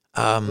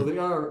 Well, they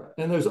are,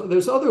 and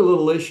there's other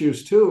little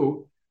issues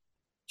too.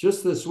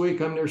 Just this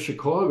week, I'm near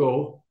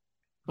Chicago.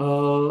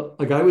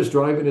 A guy was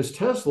driving his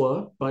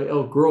Tesla by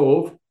Elk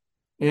Grove,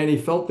 and he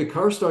felt the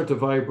car start to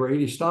vibrate.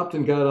 He stopped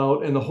and got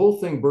out, and the whole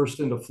thing burst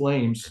into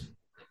flames.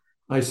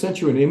 I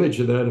sent you an image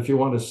of that if you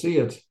want to see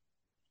it.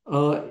 There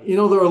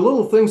are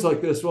little things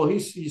like this. Well, he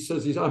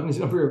says he's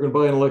never going to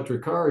buy an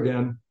electric car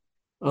again.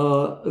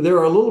 There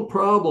are little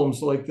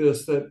problems like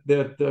this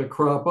that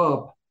crop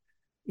up.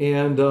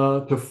 And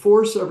to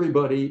force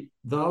everybody,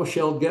 thou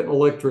shalt get an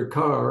electric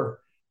car,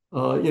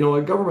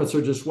 governments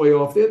are just way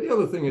off. The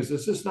other thing is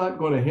this is not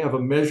going to have a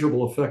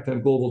measurable effect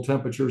on global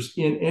temperatures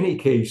in any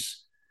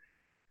case.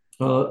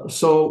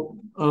 So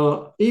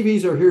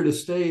EVs are here to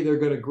stay. They're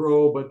going to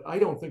grow, but I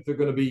don't think they're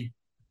going to be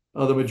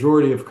the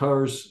majority of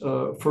cars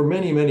for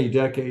many, many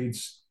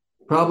decades.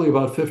 Probably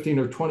about 15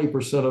 or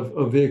 20%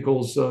 of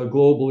vehicles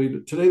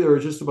globally. Today, there are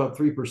just about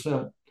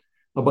 3%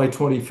 by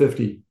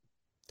 2050.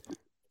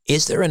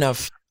 Is there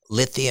enough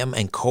lithium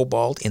and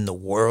cobalt in the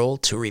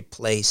world to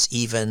replace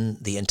even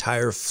the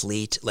entire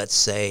fleet, let's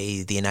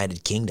say the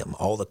United Kingdom,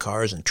 all the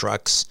cars and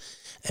trucks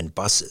and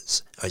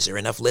buses? Is there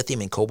enough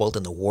lithium and cobalt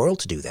in the world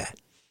to do that?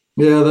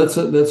 Yeah, that's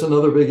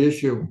another big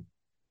issue.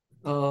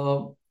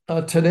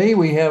 Today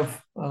we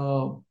have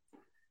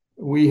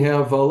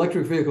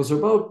electric vehicles are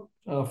about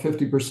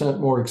 50%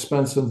 more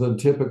expensive than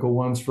typical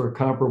ones for a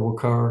comparable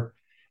car.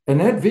 And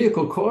that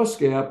vehicle cost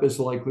gap is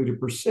likely to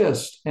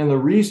persist. And the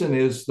reason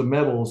is the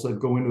metals that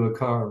go into a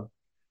car.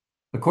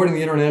 According to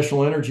the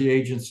International Energy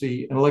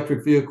Agency, an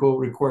electric vehicle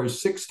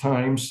requires 6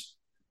 times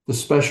the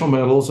special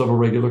metals of a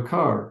regular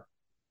car.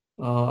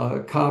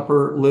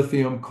 copper,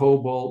 lithium,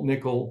 cobalt,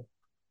 nickel.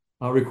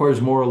 Requires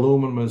more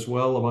aluminum as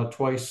well, about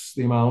twice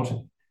the amount.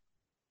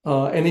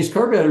 And these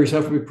car batteries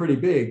have to be pretty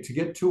big. To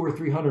get 200 or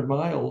 300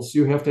 miles,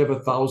 you have to have a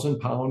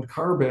 1,000-pound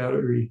car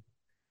battery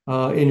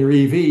in your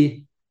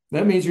EV.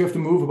 That means you have to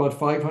move about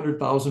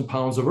 500,000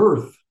 pounds of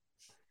earth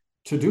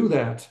to do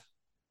that.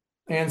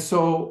 And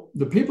so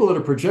the people that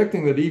are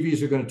projecting that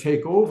EVs are going to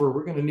take over,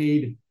 we're going to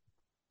need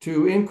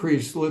to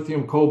increase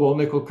lithium, cobalt,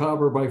 nickel,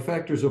 copper by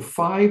factors of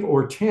 5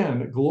 or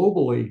 10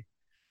 globally.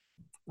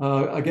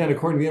 Again,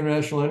 according to the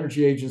International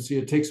Energy Agency,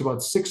 it takes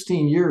about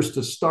 16 years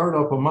to start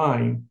up a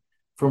mine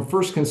from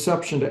first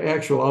conception to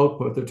actual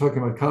output. They're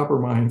talking about copper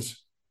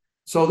mines.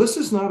 So this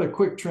is not a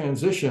quick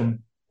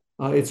transition.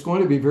 It's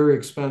going to be very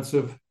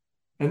expensive.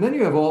 And then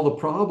you have all the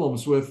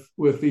problems with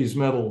these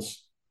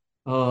metals.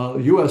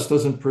 The U.S.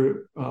 doesn't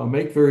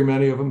make very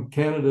many of them.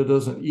 Canada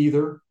doesn't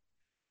either.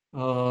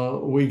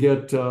 We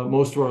get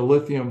most of our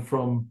lithium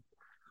from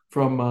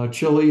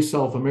Chile,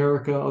 South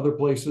America, other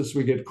places.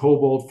 We get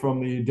cobalt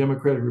from the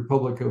Democratic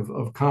Republic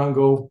of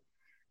Congo.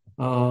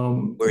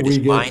 Where it is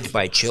mined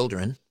by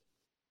children.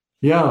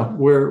 Yeah,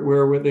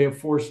 where they have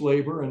forced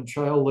labor and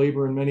child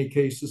labor in many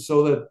cases,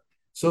 so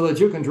that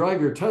you can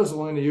drive your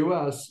Tesla in the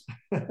U.S.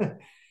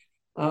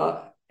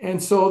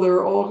 And so there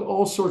are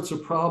all sorts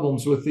of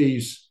problems with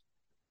these.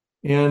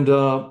 And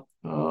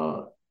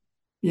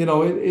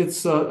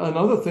it's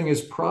another thing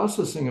is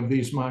processing of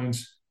these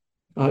mines.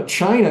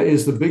 China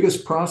is the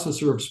biggest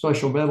processor of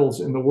special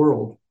metals in the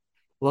world.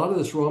 A lot of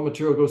this raw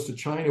material goes to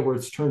China where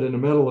it's turned into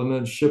metal and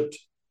then shipped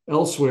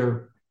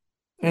elsewhere.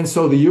 And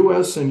so the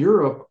US and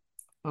Europe,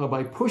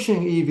 by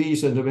pushing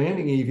EVs and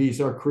demanding EVs,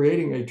 are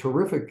creating a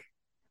terrific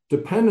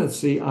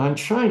dependency on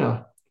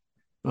China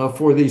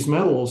for these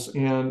metals.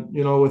 And,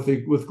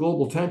 with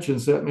global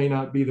tensions, that may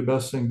not be the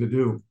best thing to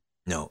do.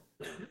 No.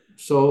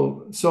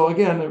 So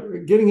again,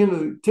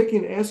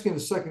 asking the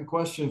second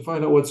question,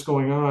 find out what's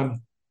going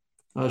on,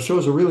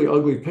 shows a really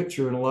ugly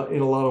picture in a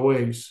lot of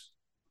ways.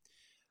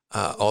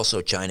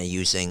 Also, China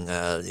using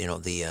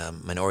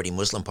the minority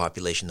Muslim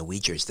population, the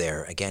Uyghurs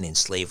there, again in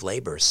slave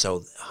labor.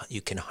 So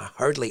you can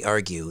hardly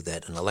argue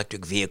that an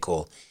electric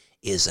vehicle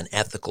is an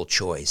ethical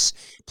choice.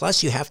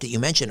 Plus, you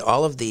mentioned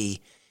all of the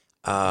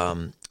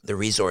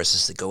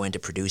resources that go into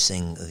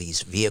producing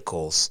these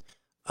vehicles.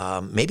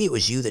 Maybe it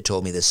was you that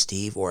told me this,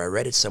 Steve, or I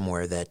read it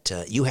somewhere that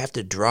you have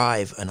to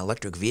drive an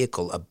electric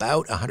vehicle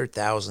about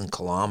 100,000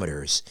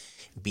 kilometers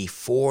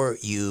before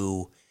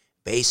you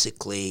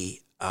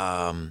basically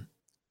have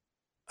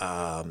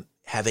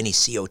any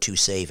CO2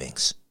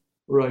 savings.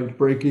 Right,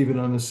 break even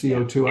on the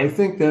CO2. I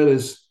think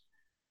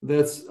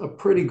that's a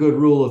pretty good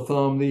rule of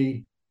thumb.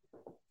 The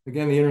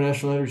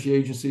International Energy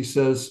Agency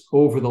says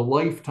over the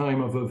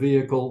lifetime of a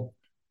vehicle,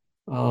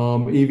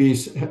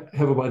 EVs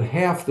have about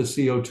half the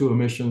CO2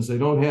 emissions. They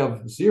don't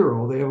have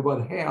zero. They have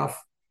about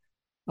half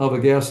of a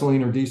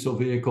gasoline or diesel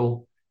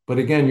vehicle. But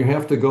again, you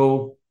have to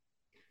go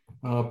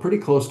pretty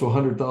close to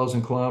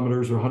 100,000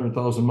 kilometers or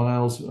 100,000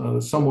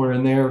 miles, somewhere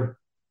in there,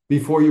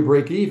 before you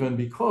break even,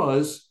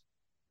 because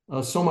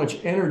so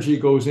much energy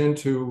goes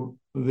into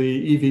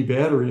the EV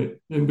battery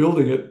in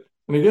building it.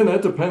 And again,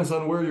 that depends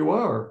on where you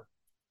are.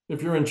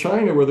 If you're in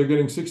China, where they're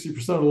getting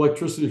 60% of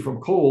electricity from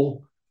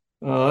coal,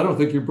 I don't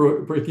think you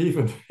break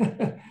even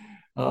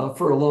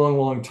for a long,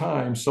 long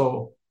time.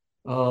 So,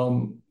 there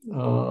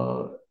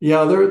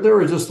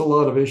are just a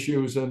lot of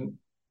issues,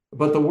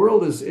 but the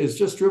world is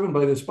just driven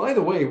by this. By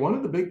the way, one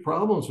of the big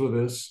problems with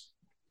this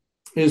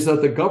is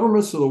that the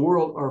governments of the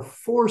world are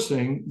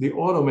forcing the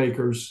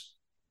automakers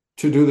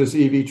to do this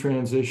EV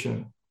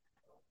transition.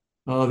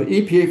 The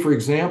EPA, for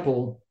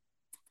example,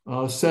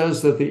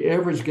 says that the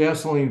average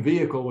gasoline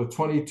vehicle with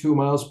 22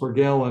 miles per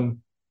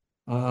gallon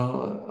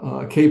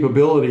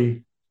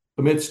capability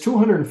emits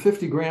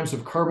 250 grams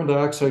of carbon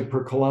dioxide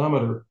per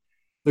kilometer.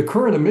 The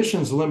current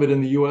emissions limit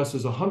in the US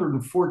is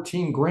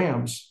 114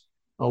 grams,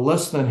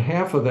 less than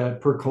half of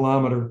that per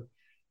kilometer.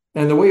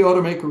 And the way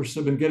automakers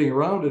have been getting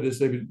around it is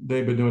they've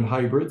been doing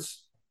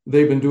hybrids.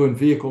 They've been doing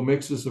vehicle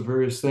mixes of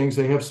various things.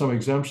 They have some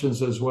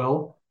exemptions as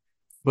well.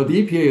 But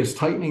the EPA is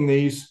tightening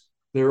these.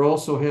 They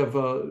also have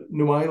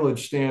new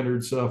mileage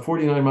standards,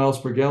 49 miles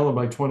per gallon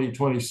by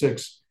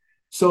 2026.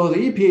 So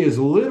the EPA is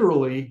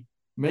literally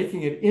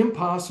making it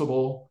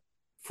impossible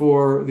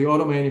for the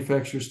auto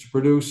manufacturers to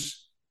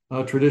produce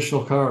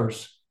traditional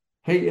cars.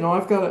 Hey,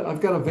 I've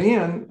got a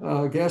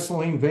van,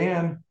 gasoline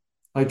van.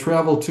 I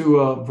travel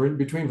to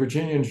between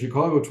Virginia and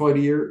Chicago twice a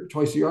year.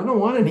 I don't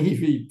want an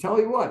EV. Tell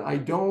you what, I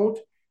don't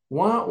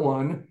want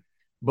one.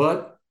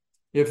 But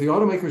if the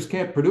automakers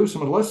can't produce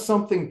them, unless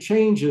something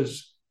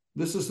changes,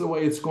 this is the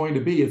way it's going to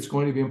be. It's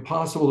going to be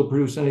impossible to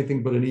produce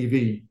anything but an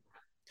EV.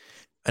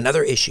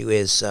 Another issue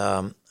is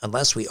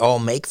unless we all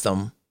make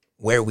them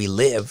where we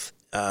live,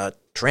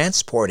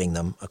 transporting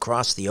them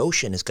across the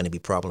ocean is going to be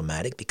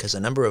problematic, because a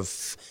number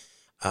of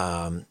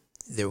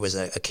there was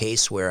a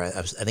case where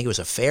I think it was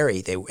a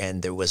ferry,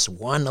 and there was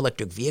one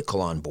electric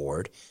vehicle on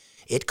board.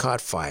 It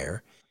caught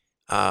fire.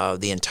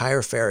 the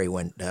entire ferry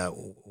went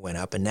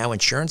up, and now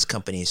insurance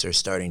companies are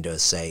starting to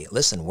say,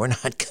 "Listen, we're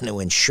not going to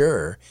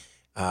insure.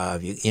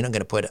 You're not going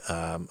to put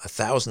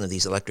 1,000 of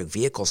these electric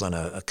vehicles on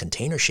a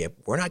container ship.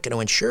 We're not going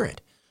to insure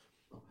it."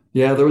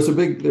 Yeah, there was a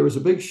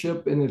big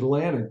ship in the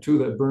Atlantic too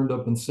that burned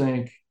up and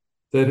sank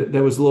that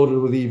was loaded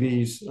with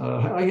EVs.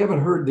 I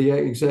haven't heard the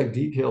exact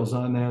details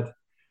on that.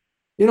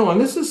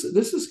 And this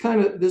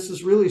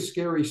is really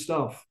scary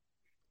stuff.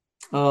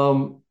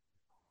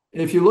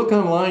 If you look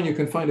online, you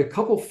can find a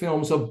couple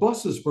films of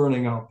buses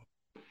burning up.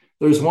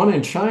 There's one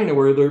in China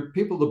where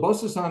the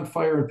bus is on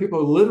fire and people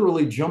are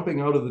literally jumping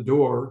out of the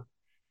door.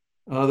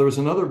 There was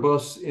another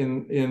bus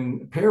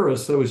in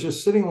Paris that was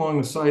just sitting along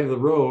the side of the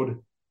road,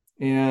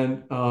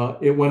 and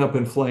it went up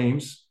in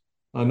flames.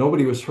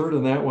 Nobody was hurt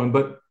in that one,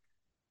 but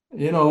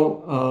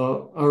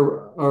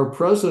our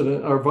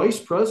vice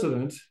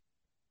president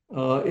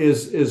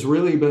is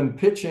really been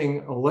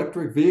pitching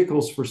electric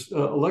vehicles for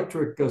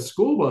electric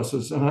school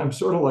buses, and I'm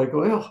sort of like,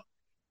 well,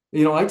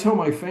 I tell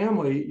my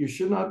family you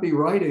should not be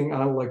riding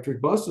on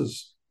electric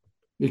buses,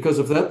 because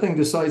if that thing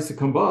decides to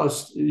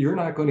combust, you're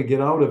not going to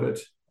get out of it.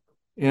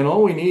 And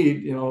all we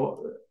need,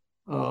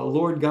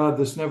 Lord God,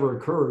 this never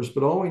occurs,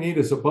 but all we need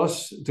is a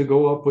bus to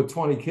go up with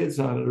 20 kids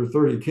on it or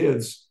 30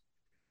 kids,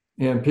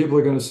 and people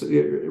are going to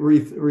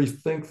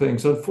rethink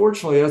things.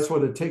 Unfortunately, that's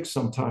what it takes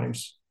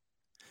sometimes.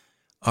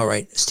 All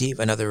right, Steve,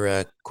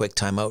 another quick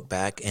timeout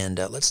back, and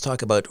let's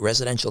talk about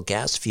residential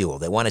gas fuel.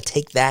 They want to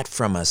take that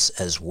from us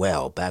as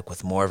well. Back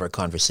with more of our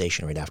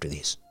conversation right after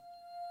these.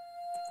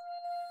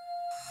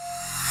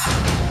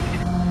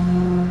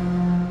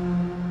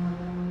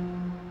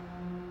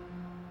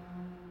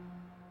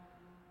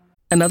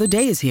 Another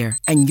day is here,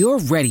 and you're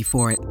ready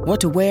for it.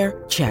 What to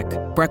wear? Check.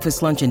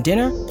 Breakfast, lunch, and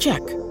dinner?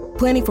 Check.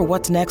 Planning for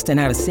what's next and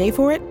how to save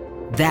for it?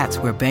 That's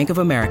where Bank of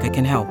America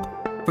can help.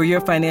 For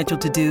your financial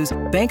to-dos,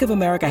 Bank of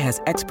America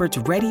has experts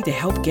ready to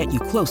help get you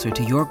closer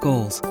to your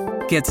goals.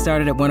 Get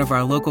started at one of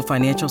our local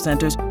financial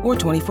centers or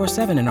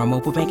 24/7 in our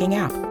mobile banking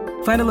app.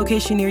 Find a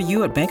location near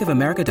you at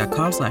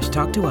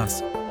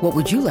bankofamerica.com/talktous. What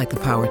would you like the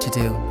power to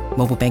do?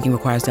 Mobile banking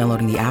requires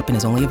downloading the app and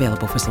is only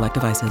available for select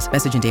devices.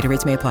 Message and data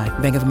rates may apply.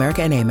 Bank of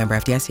America N.A., member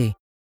FDIC.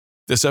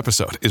 This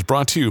episode is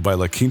brought to you by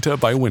La Quinta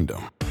by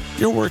Wyndham.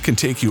 Your work can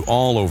take you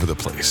all over the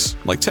place,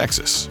 like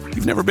Texas.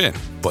 You've never been,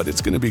 but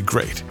it's going to be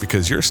great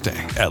because you're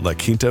staying at La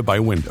Quinta by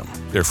Wyndham.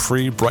 Their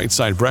free Bright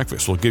Side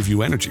breakfast will give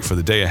you energy for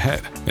the day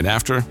ahead. And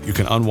after, you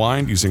can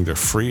unwind using their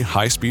free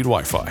high-speed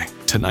Wi-Fi.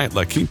 Tonight,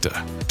 La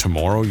Quinta.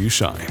 Tomorrow, you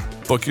shine.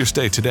 Book your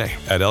stay today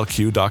at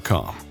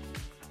lq.com.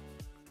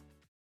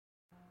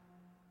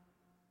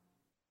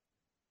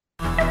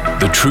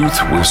 The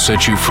truth will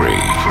set you free.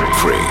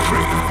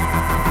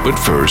 But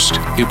first,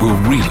 it will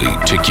really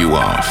tick you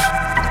off.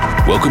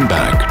 Welcome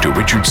back to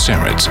Richard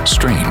Syrett's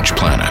Strange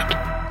Planet.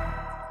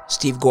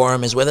 Steve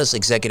Gorham is with us,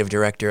 Executive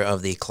Director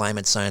of the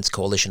Climate Science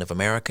Coalition of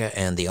America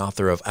and the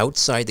author of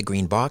Outside the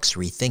Green Box,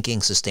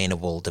 Rethinking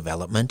Sustainable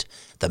Development,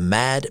 The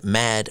Mad,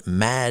 Mad,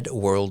 Mad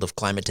World of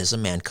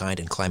Climatism,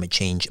 Mankind and Climate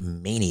Change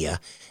Mania,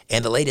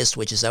 and the latest,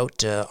 which is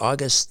out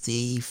August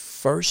the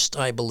 1st,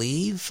 I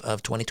believe,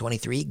 of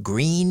 2023,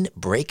 Green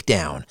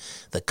Breakdown,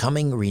 The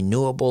Coming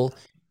Renewable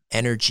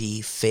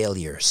Energy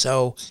Failure.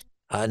 So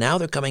now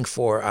they're coming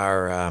for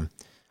our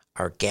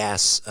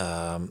gas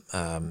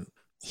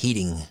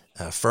heating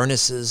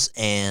furnaces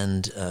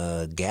and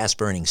gas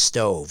burning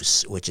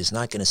stoves, which is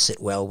not going to sit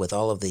well with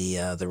all of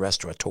the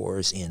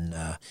restaurateurs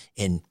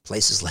in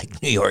places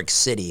like New York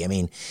City. I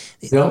mean,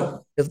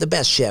 the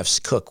best chefs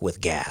cook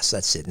with gas.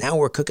 That's it. Now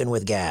we're cooking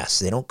with gas.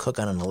 They don't cook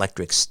on an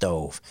electric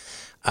stove.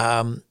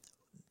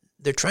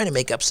 They're trying to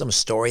make up some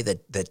story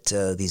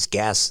that these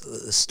gas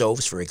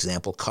stoves, for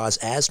example, cause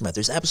asthma.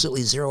 There's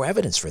absolutely zero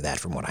evidence for that,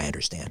 from what I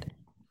understand.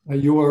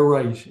 You are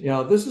right.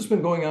 Yeah, this has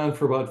been going on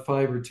for about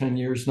 5 or 10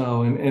 years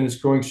now, and it's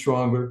growing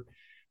stronger.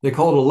 They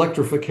call it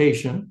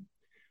electrification,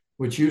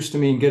 which used to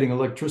mean getting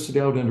electricity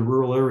out into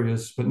rural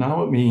areas, but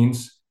now it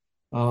means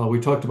we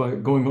talked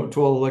about going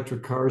to all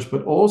electric cars,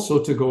 but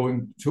also to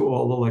going to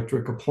all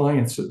electric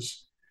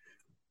appliances.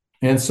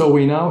 And so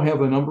we now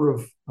have a number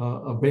of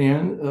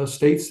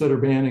states that are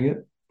banning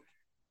it.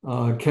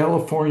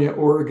 California,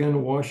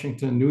 Oregon,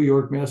 Washington, New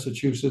York,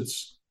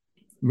 Massachusetts,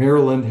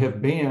 Maryland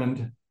have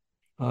banned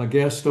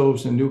gas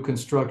stoves in new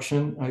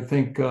construction. I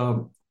think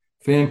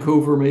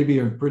Vancouver, maybe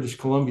in British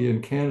Columbia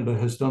in Canada,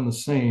 has done the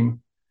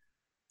same.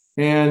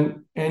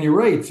 And you're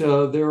right,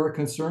 there are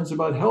concerns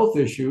about health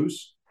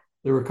issues.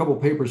 There were a couple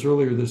of papers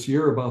earlier this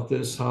year about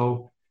this,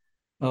 how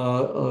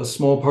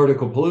small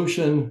particle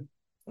pollution,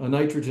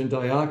 nitrogen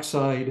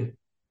dioxide,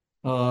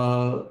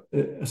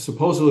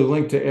 supposedly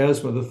linked to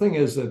asthma. The thing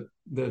is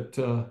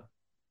that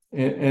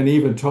and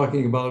even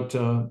talking about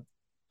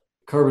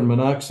carbon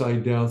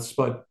monoxide deaths,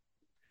 but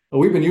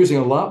we've been using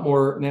a lot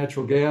more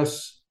natural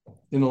gas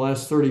in the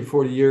last 30,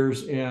 40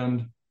 years,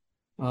 and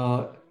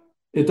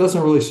it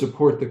doesn't really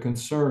support the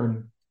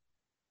concern.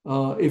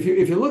 If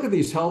you look at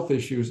these health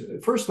issues,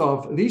 first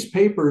off, these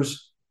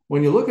papers,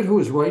 when you look at who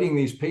is writing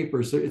these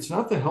papers, it's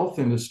not the health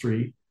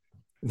industry.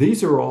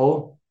 These are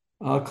all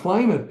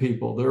climate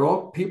people. They're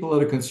all people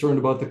that are concerned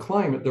about the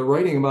climate. They're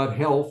writing about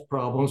health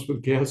problems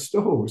with gas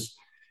stoves.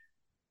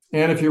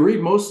 And if you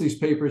read most of these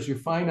papers, you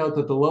find out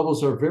that the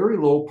levels are very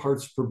low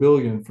parts per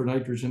billion for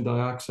nitrogen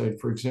dioxide,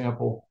 for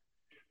example,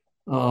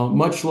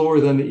 much lower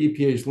than the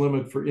EPA's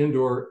limit for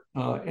indoor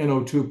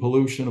NO2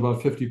 pollution,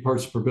 about 50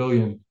 parts per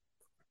billion.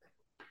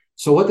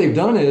 So what they've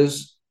done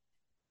is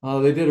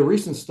they did a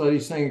recent study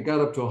saying it got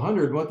up to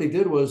 100. And what they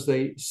did was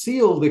they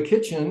sealed the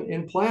kitchen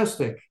in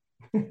plastic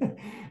and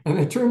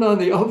they turned on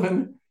the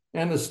oven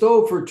and the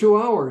stove for 2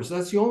 hours.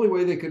 That's the only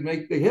way they could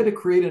they had to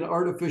create an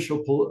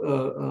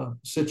artificial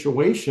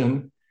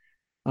situation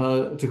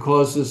to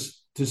cause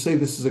this, to say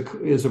this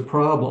is a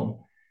problem.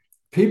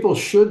 People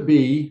should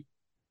be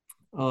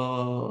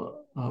assured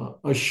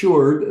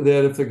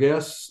that if the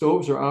gas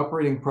stoves are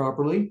operating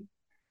properly,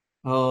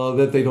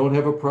 that they don't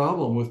have a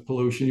problem with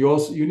pollution.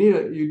 You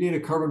need a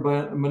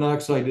carbon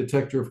monoxide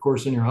detector, of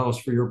course, in your house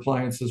for your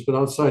appliances, but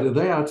outside of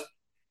that,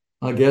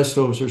 gas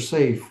stoves are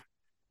safe.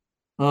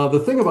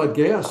 The thing about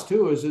gas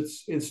too is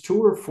it's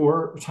 2 or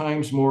 4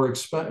 times more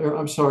expensive.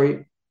 I'm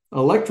sorry,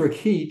 electric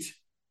heat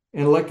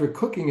and electric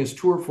cooking is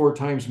 2 or 4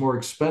 times more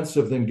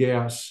expensive than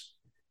gas.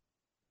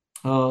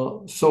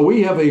 So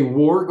we have a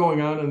war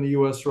going on in the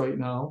U.S. right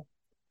now.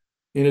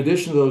 In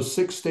addition to those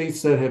 6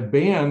 states that have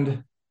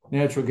banned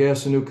natural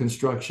gas in new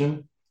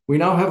construction, we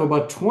now have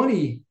about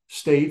 20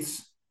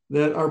 states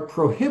that are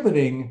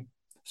prohibiting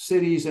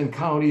cities and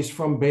counties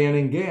from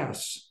banning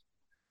gas.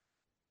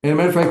 And as a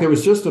matter of fact, there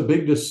was just a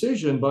big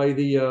decision by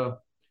the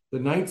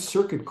Ninth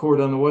Circuit Court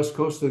on the West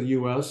Coast of the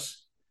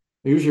U.S.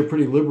 They're usually a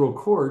pretty liberal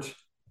court.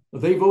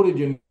 They voted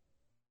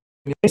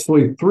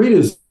unanimously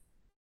 3-0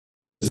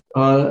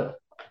 on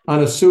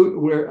a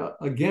suit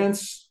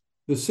against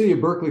the city of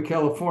Berkeley,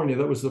 California.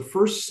 That was the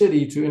first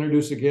city to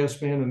introduce a gas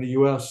ban in the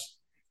U.S.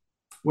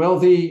 Well,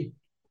 the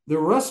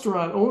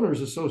Restaurant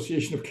Owners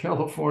Association of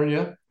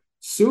California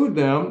sued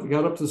them,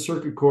 got up to the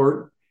circuit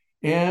court,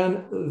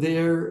 and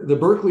the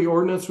Berkeley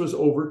ordinance was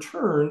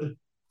overturned,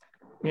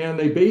 and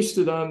they based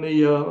it on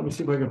the, let me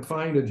see if I can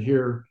find it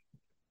here.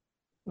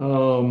 It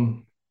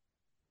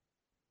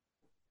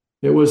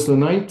was the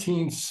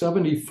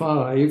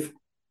 1975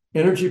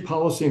 Energy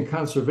Policy and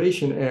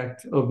Conservation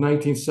Act of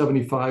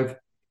 1975,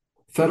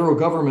 federal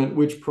government,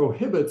 which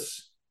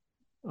prohibits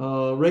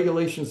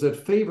regulations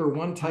that favor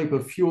one type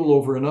of fuel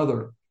over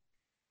another.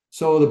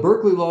 So the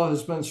Berkeley law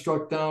has been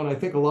struck down. I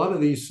think a lot of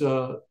these,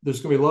 there's going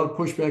to be a lot of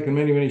pushback in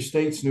many, many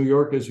states, New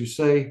York, as you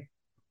say.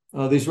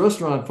 These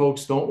restaurant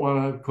folks don't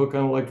want to cook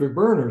on electric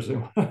burners. They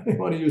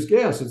want to use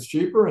gas. It's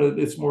cheaper and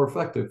it's more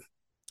effective.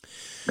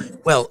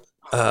 Well,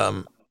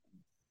 I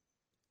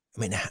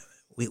mean,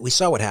 we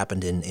saw what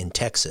happened in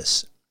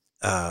Texas,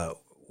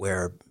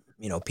 where,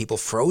 people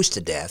froze to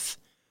death.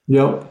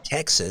 Yep.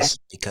 Texas,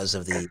 because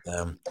of the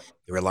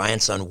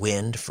reliance on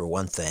wind for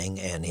one thing,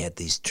 and he had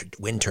these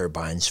wind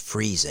turbines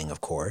freezing,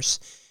 of course,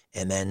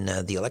 and then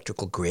the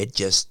electrical grid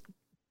just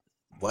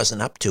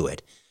wasn't up to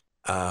it.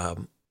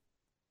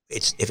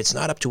 If it's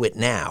not up to it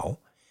now,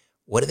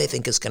 what do they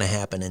think is going to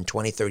happen in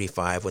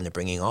 2035 when they're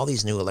bringing all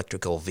these new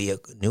electric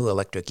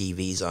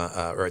EVs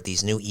or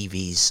these new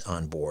EVs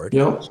on board?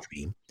 Yep.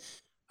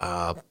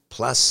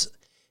 Plus,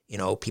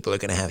 people are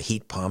going to have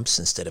heat pumps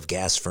instead of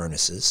gas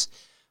furnaces.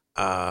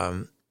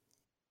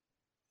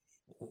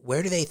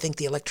 Where do they think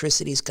the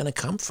electricity is going to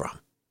come from?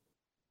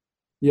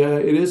 Yeah,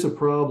 it is a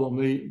problem.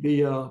 Let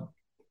me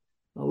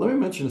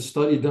mention a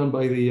study done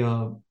by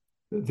the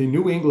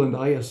New England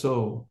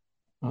ISO,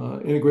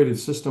 Integrated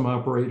System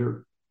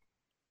Operator.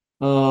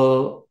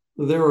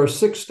 There are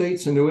 6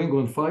 states in New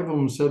England. 5 of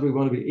them said we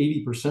want to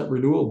be 80%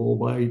 renewable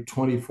by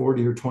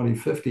 2040 or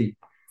 2050.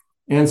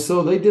 And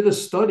so they did a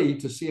study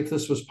to see if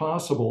this was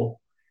possible.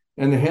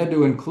 And they had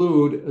to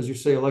include, as you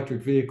say,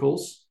 electric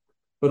vehicles,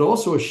 but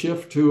also a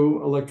shift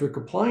to electric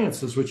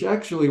appliances, which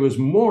actually was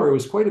more, it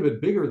was quite a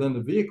bit bigger than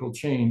the vehicle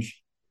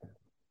change.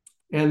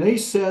 And they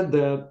said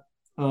that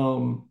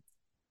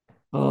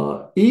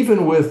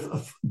even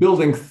with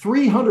building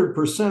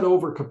 300%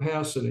 over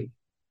capacity,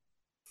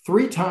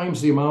 3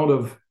 times the amount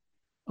of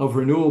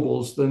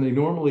renewables than they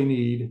normally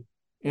need,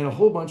 and a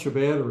whole bunch of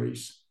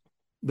batteries,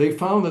 they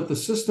found that the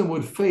system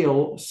would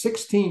fail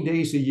 16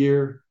 days a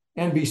year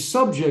and be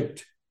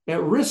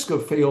at risk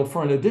of fail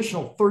for an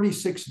additional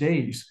 36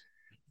 days,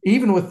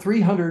 even with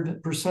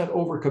 300%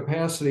 over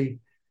capacity.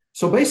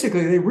 So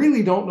basically, they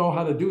really don't know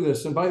how to do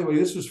this. And by the way,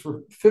 this was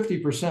for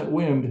 50%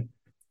 wind.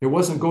 It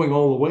wasn't going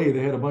all the way.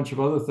 They had a bunch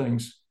of other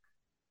things.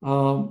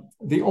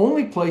 The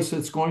only place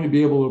that's going to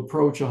be able to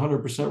approach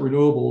 100%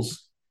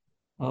 renewables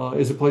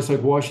is a place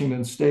like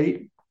Washington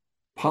State,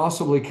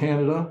 possibly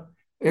Canada,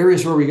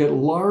 areas where we get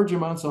large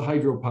amounts of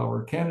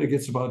hydropower. Canada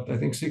gets about, I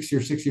think, 60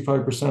 or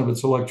 65% of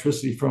its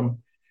electricity from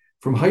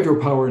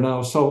hydropower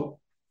now. So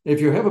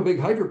if you have a big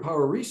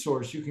hydropower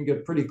resource, you can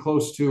get pretty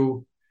close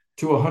to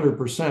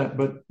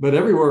 100%. But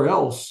everywhere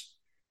else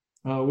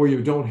where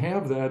you don't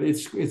have that,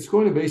 it's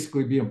going to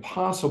basically be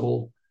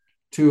impossible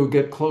to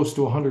get close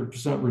to 100%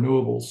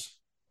 renewables.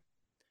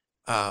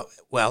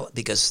 Well,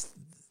 because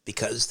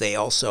they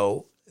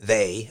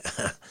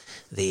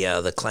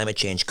the climate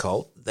change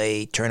cult,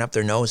 they turn up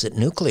their nose at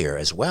nuclear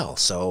as well.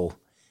 So,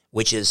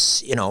 which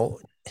is,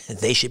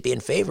 they should be in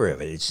favor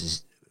of it. It's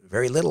just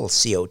very little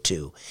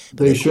CO2.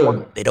 But They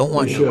should. They don't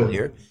want They should.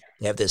 nuclear.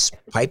 They have this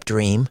pipe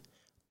dream,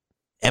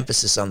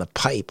 emphasis on the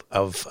pipe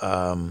of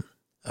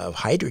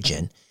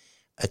hydrogen.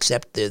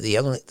 Except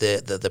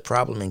the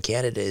problem in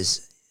Canada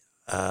is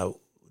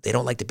they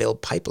don't like to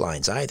build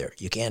pipelines either.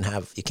 You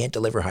can't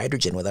deliver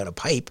hydrogen without a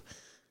pipe.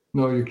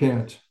 No, you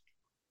can't.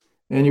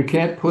 And you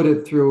can't put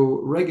it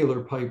through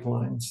regular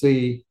pipelines.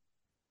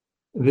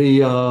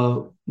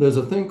 There's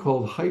a thing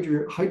called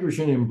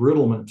hydrogen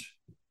embrittlement.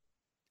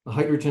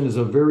 Hydrogen is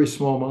a very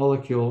small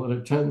molecule, and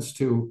it tends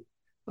to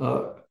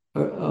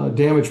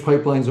damage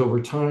pipelines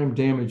over time,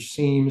 damage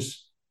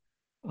seams.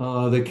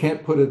 They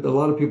can't put it. A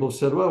lot of people have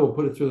said, "Well, we'll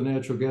put it through the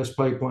natural gas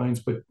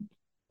pipelines," but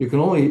you can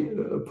only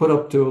put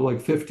up to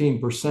like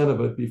 15%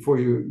 of it before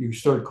you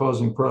start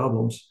causing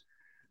problems.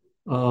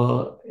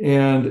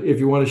 And if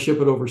you want to ship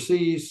it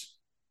overseas,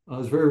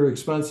 it's very, very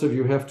expensive.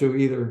 You have to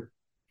either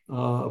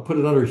put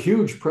it under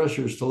huge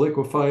pressures to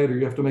liquefy it, or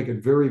you have to make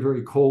it very,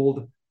 very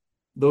cold.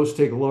 Those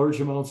take large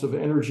amounts of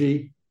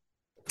energy.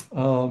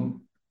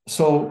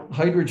 So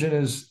hydrogen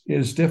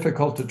is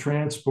difficult to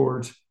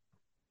transport.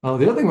 The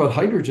other thing about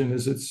hydrogen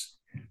is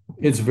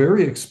it's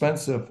very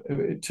expensive.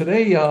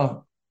 Today,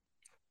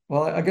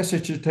 well, I guess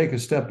I should take a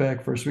step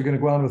back first. We're going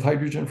to go on with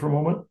hydrogen for a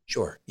moment.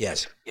 Sure,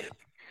 yes.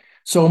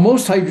 So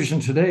most hydrogen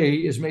today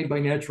is made by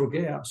natural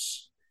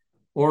gas.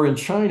 Or in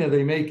China,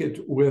 they make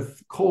it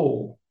with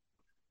coal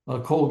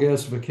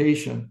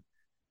gasification.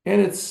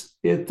 And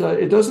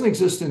it doesn't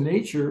exist in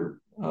nature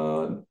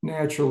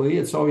naturally.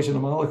 It's always in a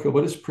molecule,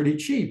 but it's pretty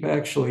cheap,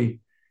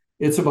 actually.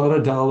 It's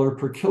about $1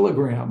 per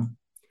kilogram.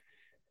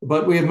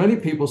 But we have many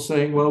people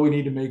saying, well, we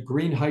need to make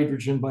green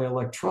hydrogen by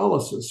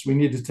electrolysis. We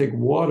need to take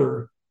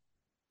water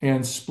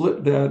and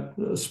split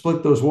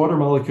those water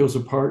molecules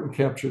apart and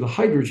capture the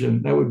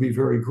hydrogen. That would be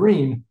very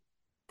green.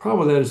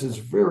 Problem with that is it's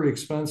very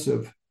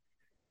expensive.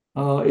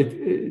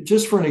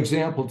 Just for an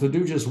example, to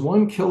do just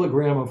 1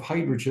 kilogram of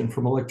hydrogen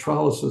from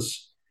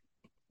electrolysis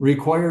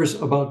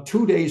requires about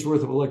 2 days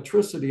worth of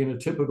electricity in a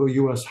typical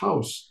US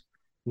house.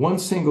 1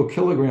 single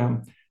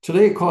kilogram.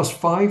 Today, it costs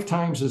 5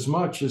 times as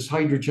much as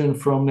hydrogen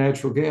from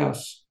natural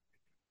gas.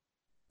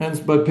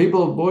 But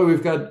people, boy,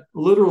 we've got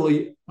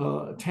literally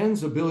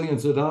tens of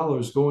billions of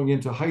dollars going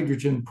into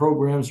hydrogen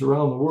programs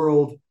around the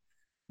world.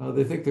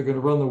 They think they're going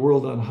to run the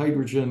world on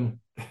hydrogen.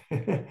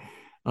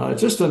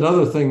 Just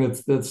another thing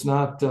that's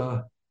not,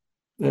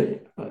 and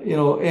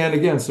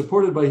again,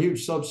 supported by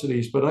huge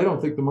subsidies, but I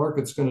don't think the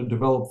market's going to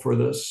develop for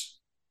this.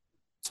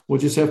 We'll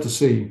just have to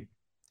see.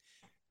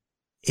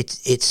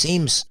 It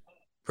seems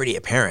pretty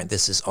apparent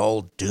this is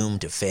all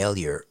doomed to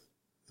failure.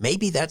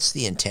 Maybe that's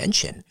the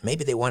intention.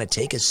 Maybe they want to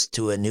take us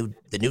to the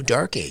new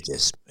dark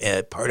ages.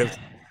 Part of,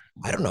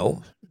 I don't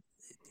know.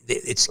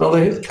 It's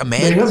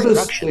command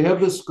destruction. They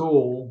have this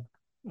goal.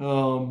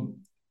 The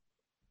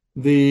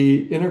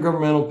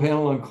Intergovernmental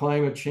Panel on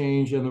Climate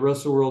Change and the rest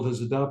of the world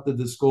has adopted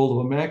this goal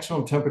of a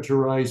maximum temperature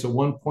rise of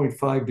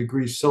 1.5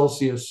 degrees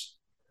Celsius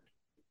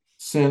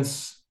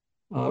since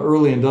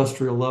early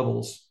industrial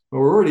levels. But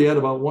we're already at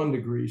about 1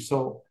 degree,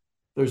 so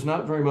there's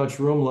not very much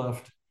room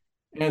left.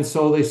 And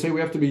so they say we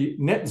have to be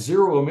net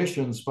zero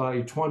emissions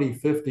by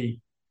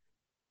 2050,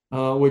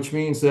 which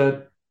means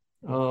that,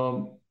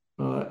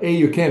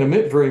 you can't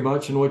emit very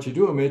much, and what you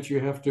do emit, you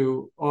have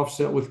to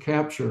offset with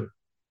capture.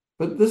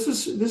 But this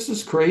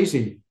is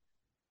crazy.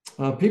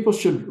 People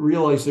should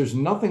realize there's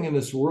nothing in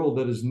this world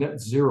that is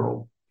net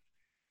zero.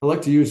 I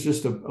like to use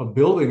just a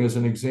building as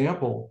an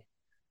example.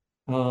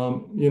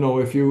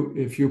 If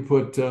you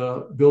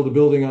build a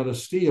building out of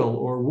steel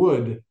or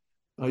wood,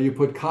 you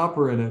put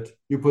copper in it,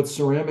 you put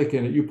ceramic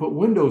in it, you put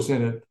windows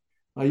in it,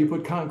 you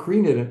put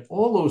concrete in it.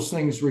 All those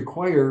things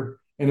require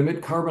and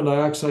emit carbon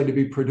dioxide to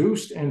be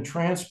produced and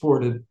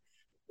transported.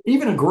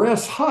 Even a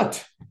grass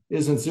hut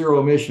isn't zero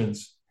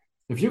emissions.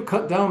 If you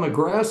cut down the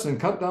grass and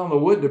cut down the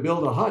wood to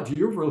build a hut,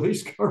 you've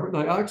released carbon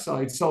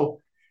dioxide.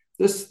 So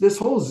this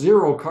whole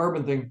zero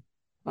carbon thing,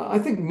 I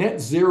think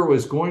net zero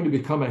is going to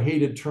become a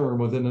hated term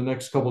within the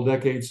next couple of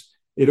decades.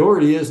 It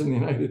already is in the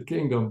United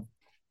Kingdom,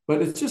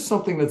 but it's just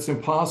something that's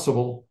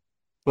impossible.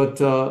 But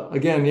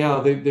again,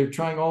 they're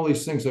trying all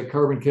these things like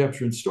carbon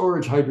capture and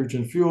storage,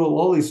 hydrogen fuel,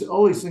 all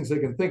these things they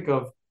can think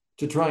of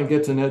to try and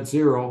get to net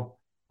zero.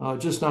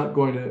 Just not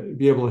going to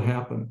be able to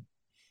happen.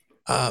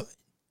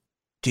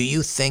 Do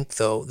you think,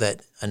 though,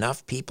 that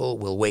enough people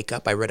will wake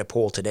up? I read a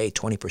poll today,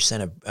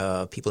 20%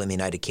 of people in the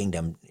United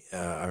Kingdom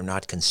are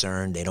not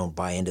concerned. They don't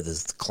buy into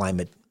this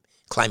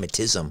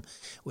climatism,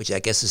 which I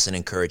guess is an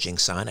encouraging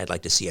sign. I'd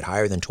like to see it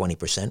higher than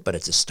 20%, but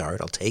it's a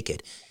start. I'll take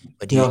it.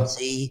 But do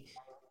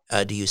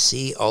you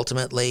see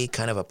ultimately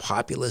kind of a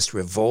populist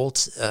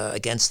revolt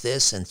against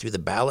this, and through the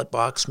ballot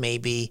box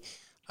maybe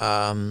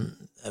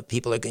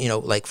people are,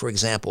 like, for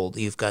example,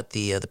 you've got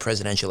the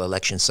presidential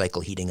election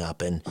cycle heating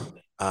up, and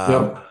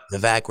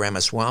Vivek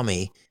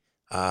Ramaswamy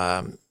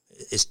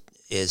is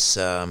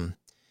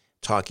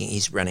talking.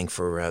 He's running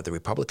for the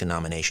Republican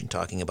nomination,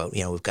 talking about,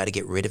 we've got to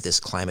get rid of this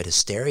climate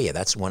hysteria.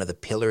 That's one of the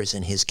pillars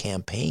in his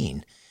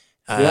campaign.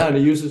 And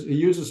he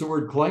uses the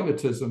word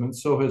climatism, and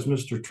so has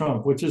Mr.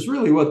 Trump, which is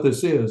really what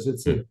this is.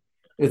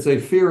 It's a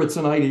fear. It's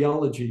an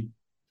ideology.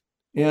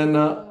 And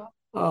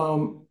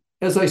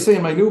as I say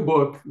in my new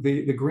book,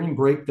 the Green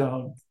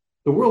Breakdown,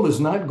 the world is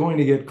not going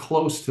to get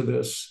close to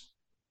this,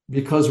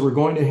 because we're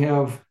going to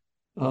have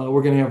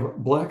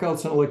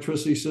blackouts in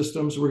electricity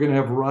systems. We're going to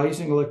have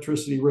rising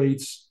electricity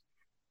rates.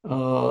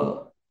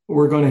 We're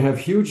going to have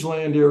huge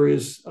land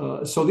areas.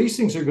 So these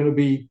things are going to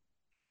be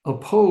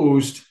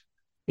opposed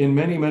in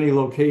many, many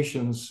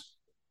locations.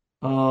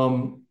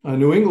 New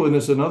England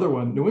is another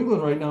one. New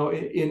England right now,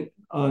 in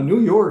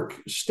New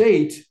York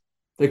State,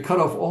 they cut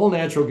off all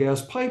natural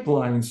gas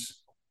pipelines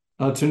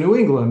to New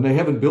England. They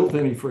haven't built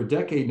any for a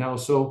decade now.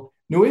 So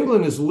New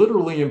England is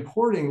literally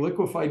importing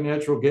liquefied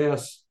natural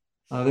gas.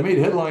 They made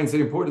headlines.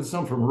 They imported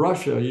some from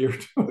Russia a year or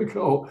two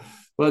ago.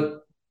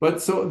 But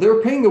so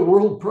they're paying the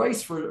world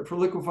price for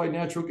liquefied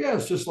natural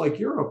gas, just like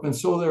Europe. And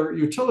so their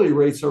utility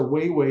rates are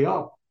way, way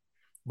up,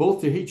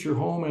 both to heat your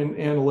home and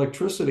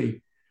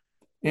electricity.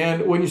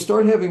 And when you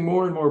start having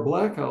more and more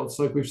blackouts,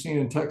 like we've seen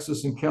in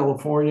Texas and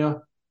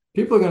California,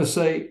 people are going to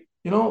say,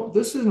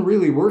 this isn't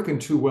really working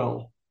too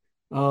well.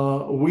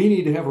 We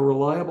need to have a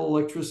reliable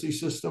electricity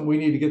system. We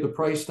need to get the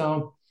price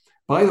down.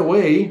 By the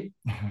way,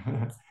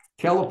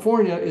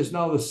 California is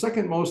now the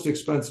second most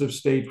expensive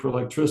state for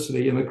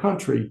electricity in the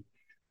country.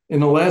 In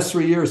the last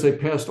 3 years, they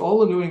passed all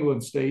the New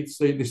England states.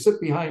 They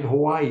sit behind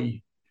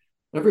Hawaii.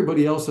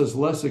 Everybody else has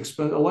less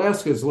expensive.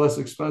 Alaska is less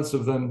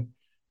expensive than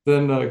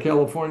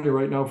California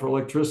right now for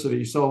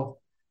electricity. So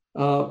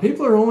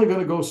people are only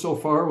going to go so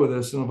far with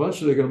this, and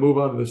eventually they're going to move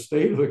out of the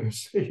state. They're going to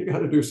say, you got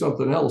to do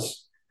something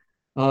else.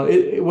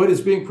 What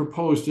is being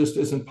proposed just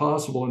isn't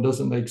possible and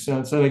doesn't make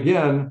sense. And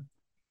again,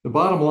 the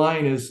bottom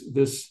line is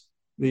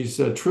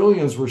these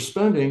trillions we're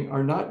spending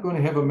are not going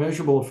to have a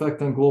measurable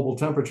effect on global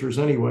temperatures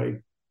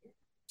anyway.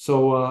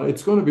 So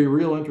it's going to be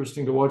real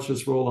interesting to watch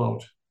this roll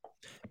out.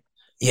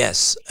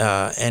 Yes,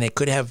 and it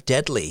could have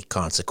deadly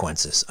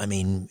consequences. I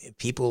mean,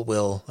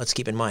 let's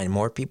keep in mind,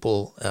 more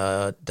people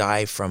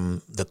die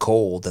from the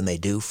cold than they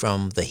do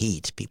from the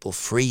heat. People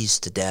freeze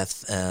to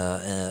death.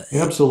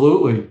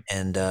 Absolutely.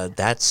 And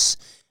it's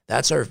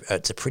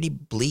a pretty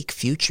bleak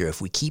future if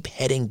we keep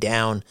heading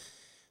down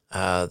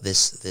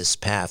this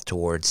path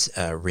towards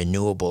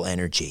renewable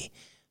energy.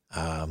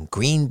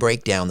 Green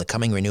Breakdown, The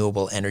Coming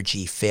Renewable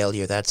Energy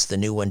Failure. That's the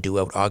new one due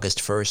out August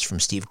 1st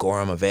from Steve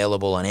Gorham,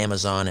 available on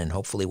Amazon and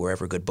hopefully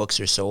wherever good books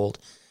are sold.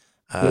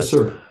 Yes,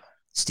 sir.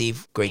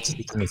 Steve, great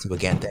speaking with you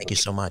again. Thank you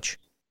so much.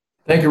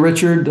 Thank you,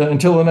 Richard.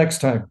 Until the next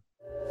time.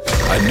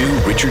 A new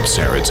Richard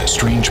Syrett's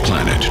Strange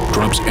Planet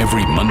drops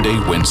every Monday,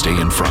 Wednesday,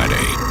 and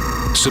Friday.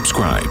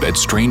 Subscribe at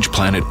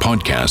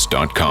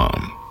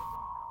strangeplanetpodcast.com.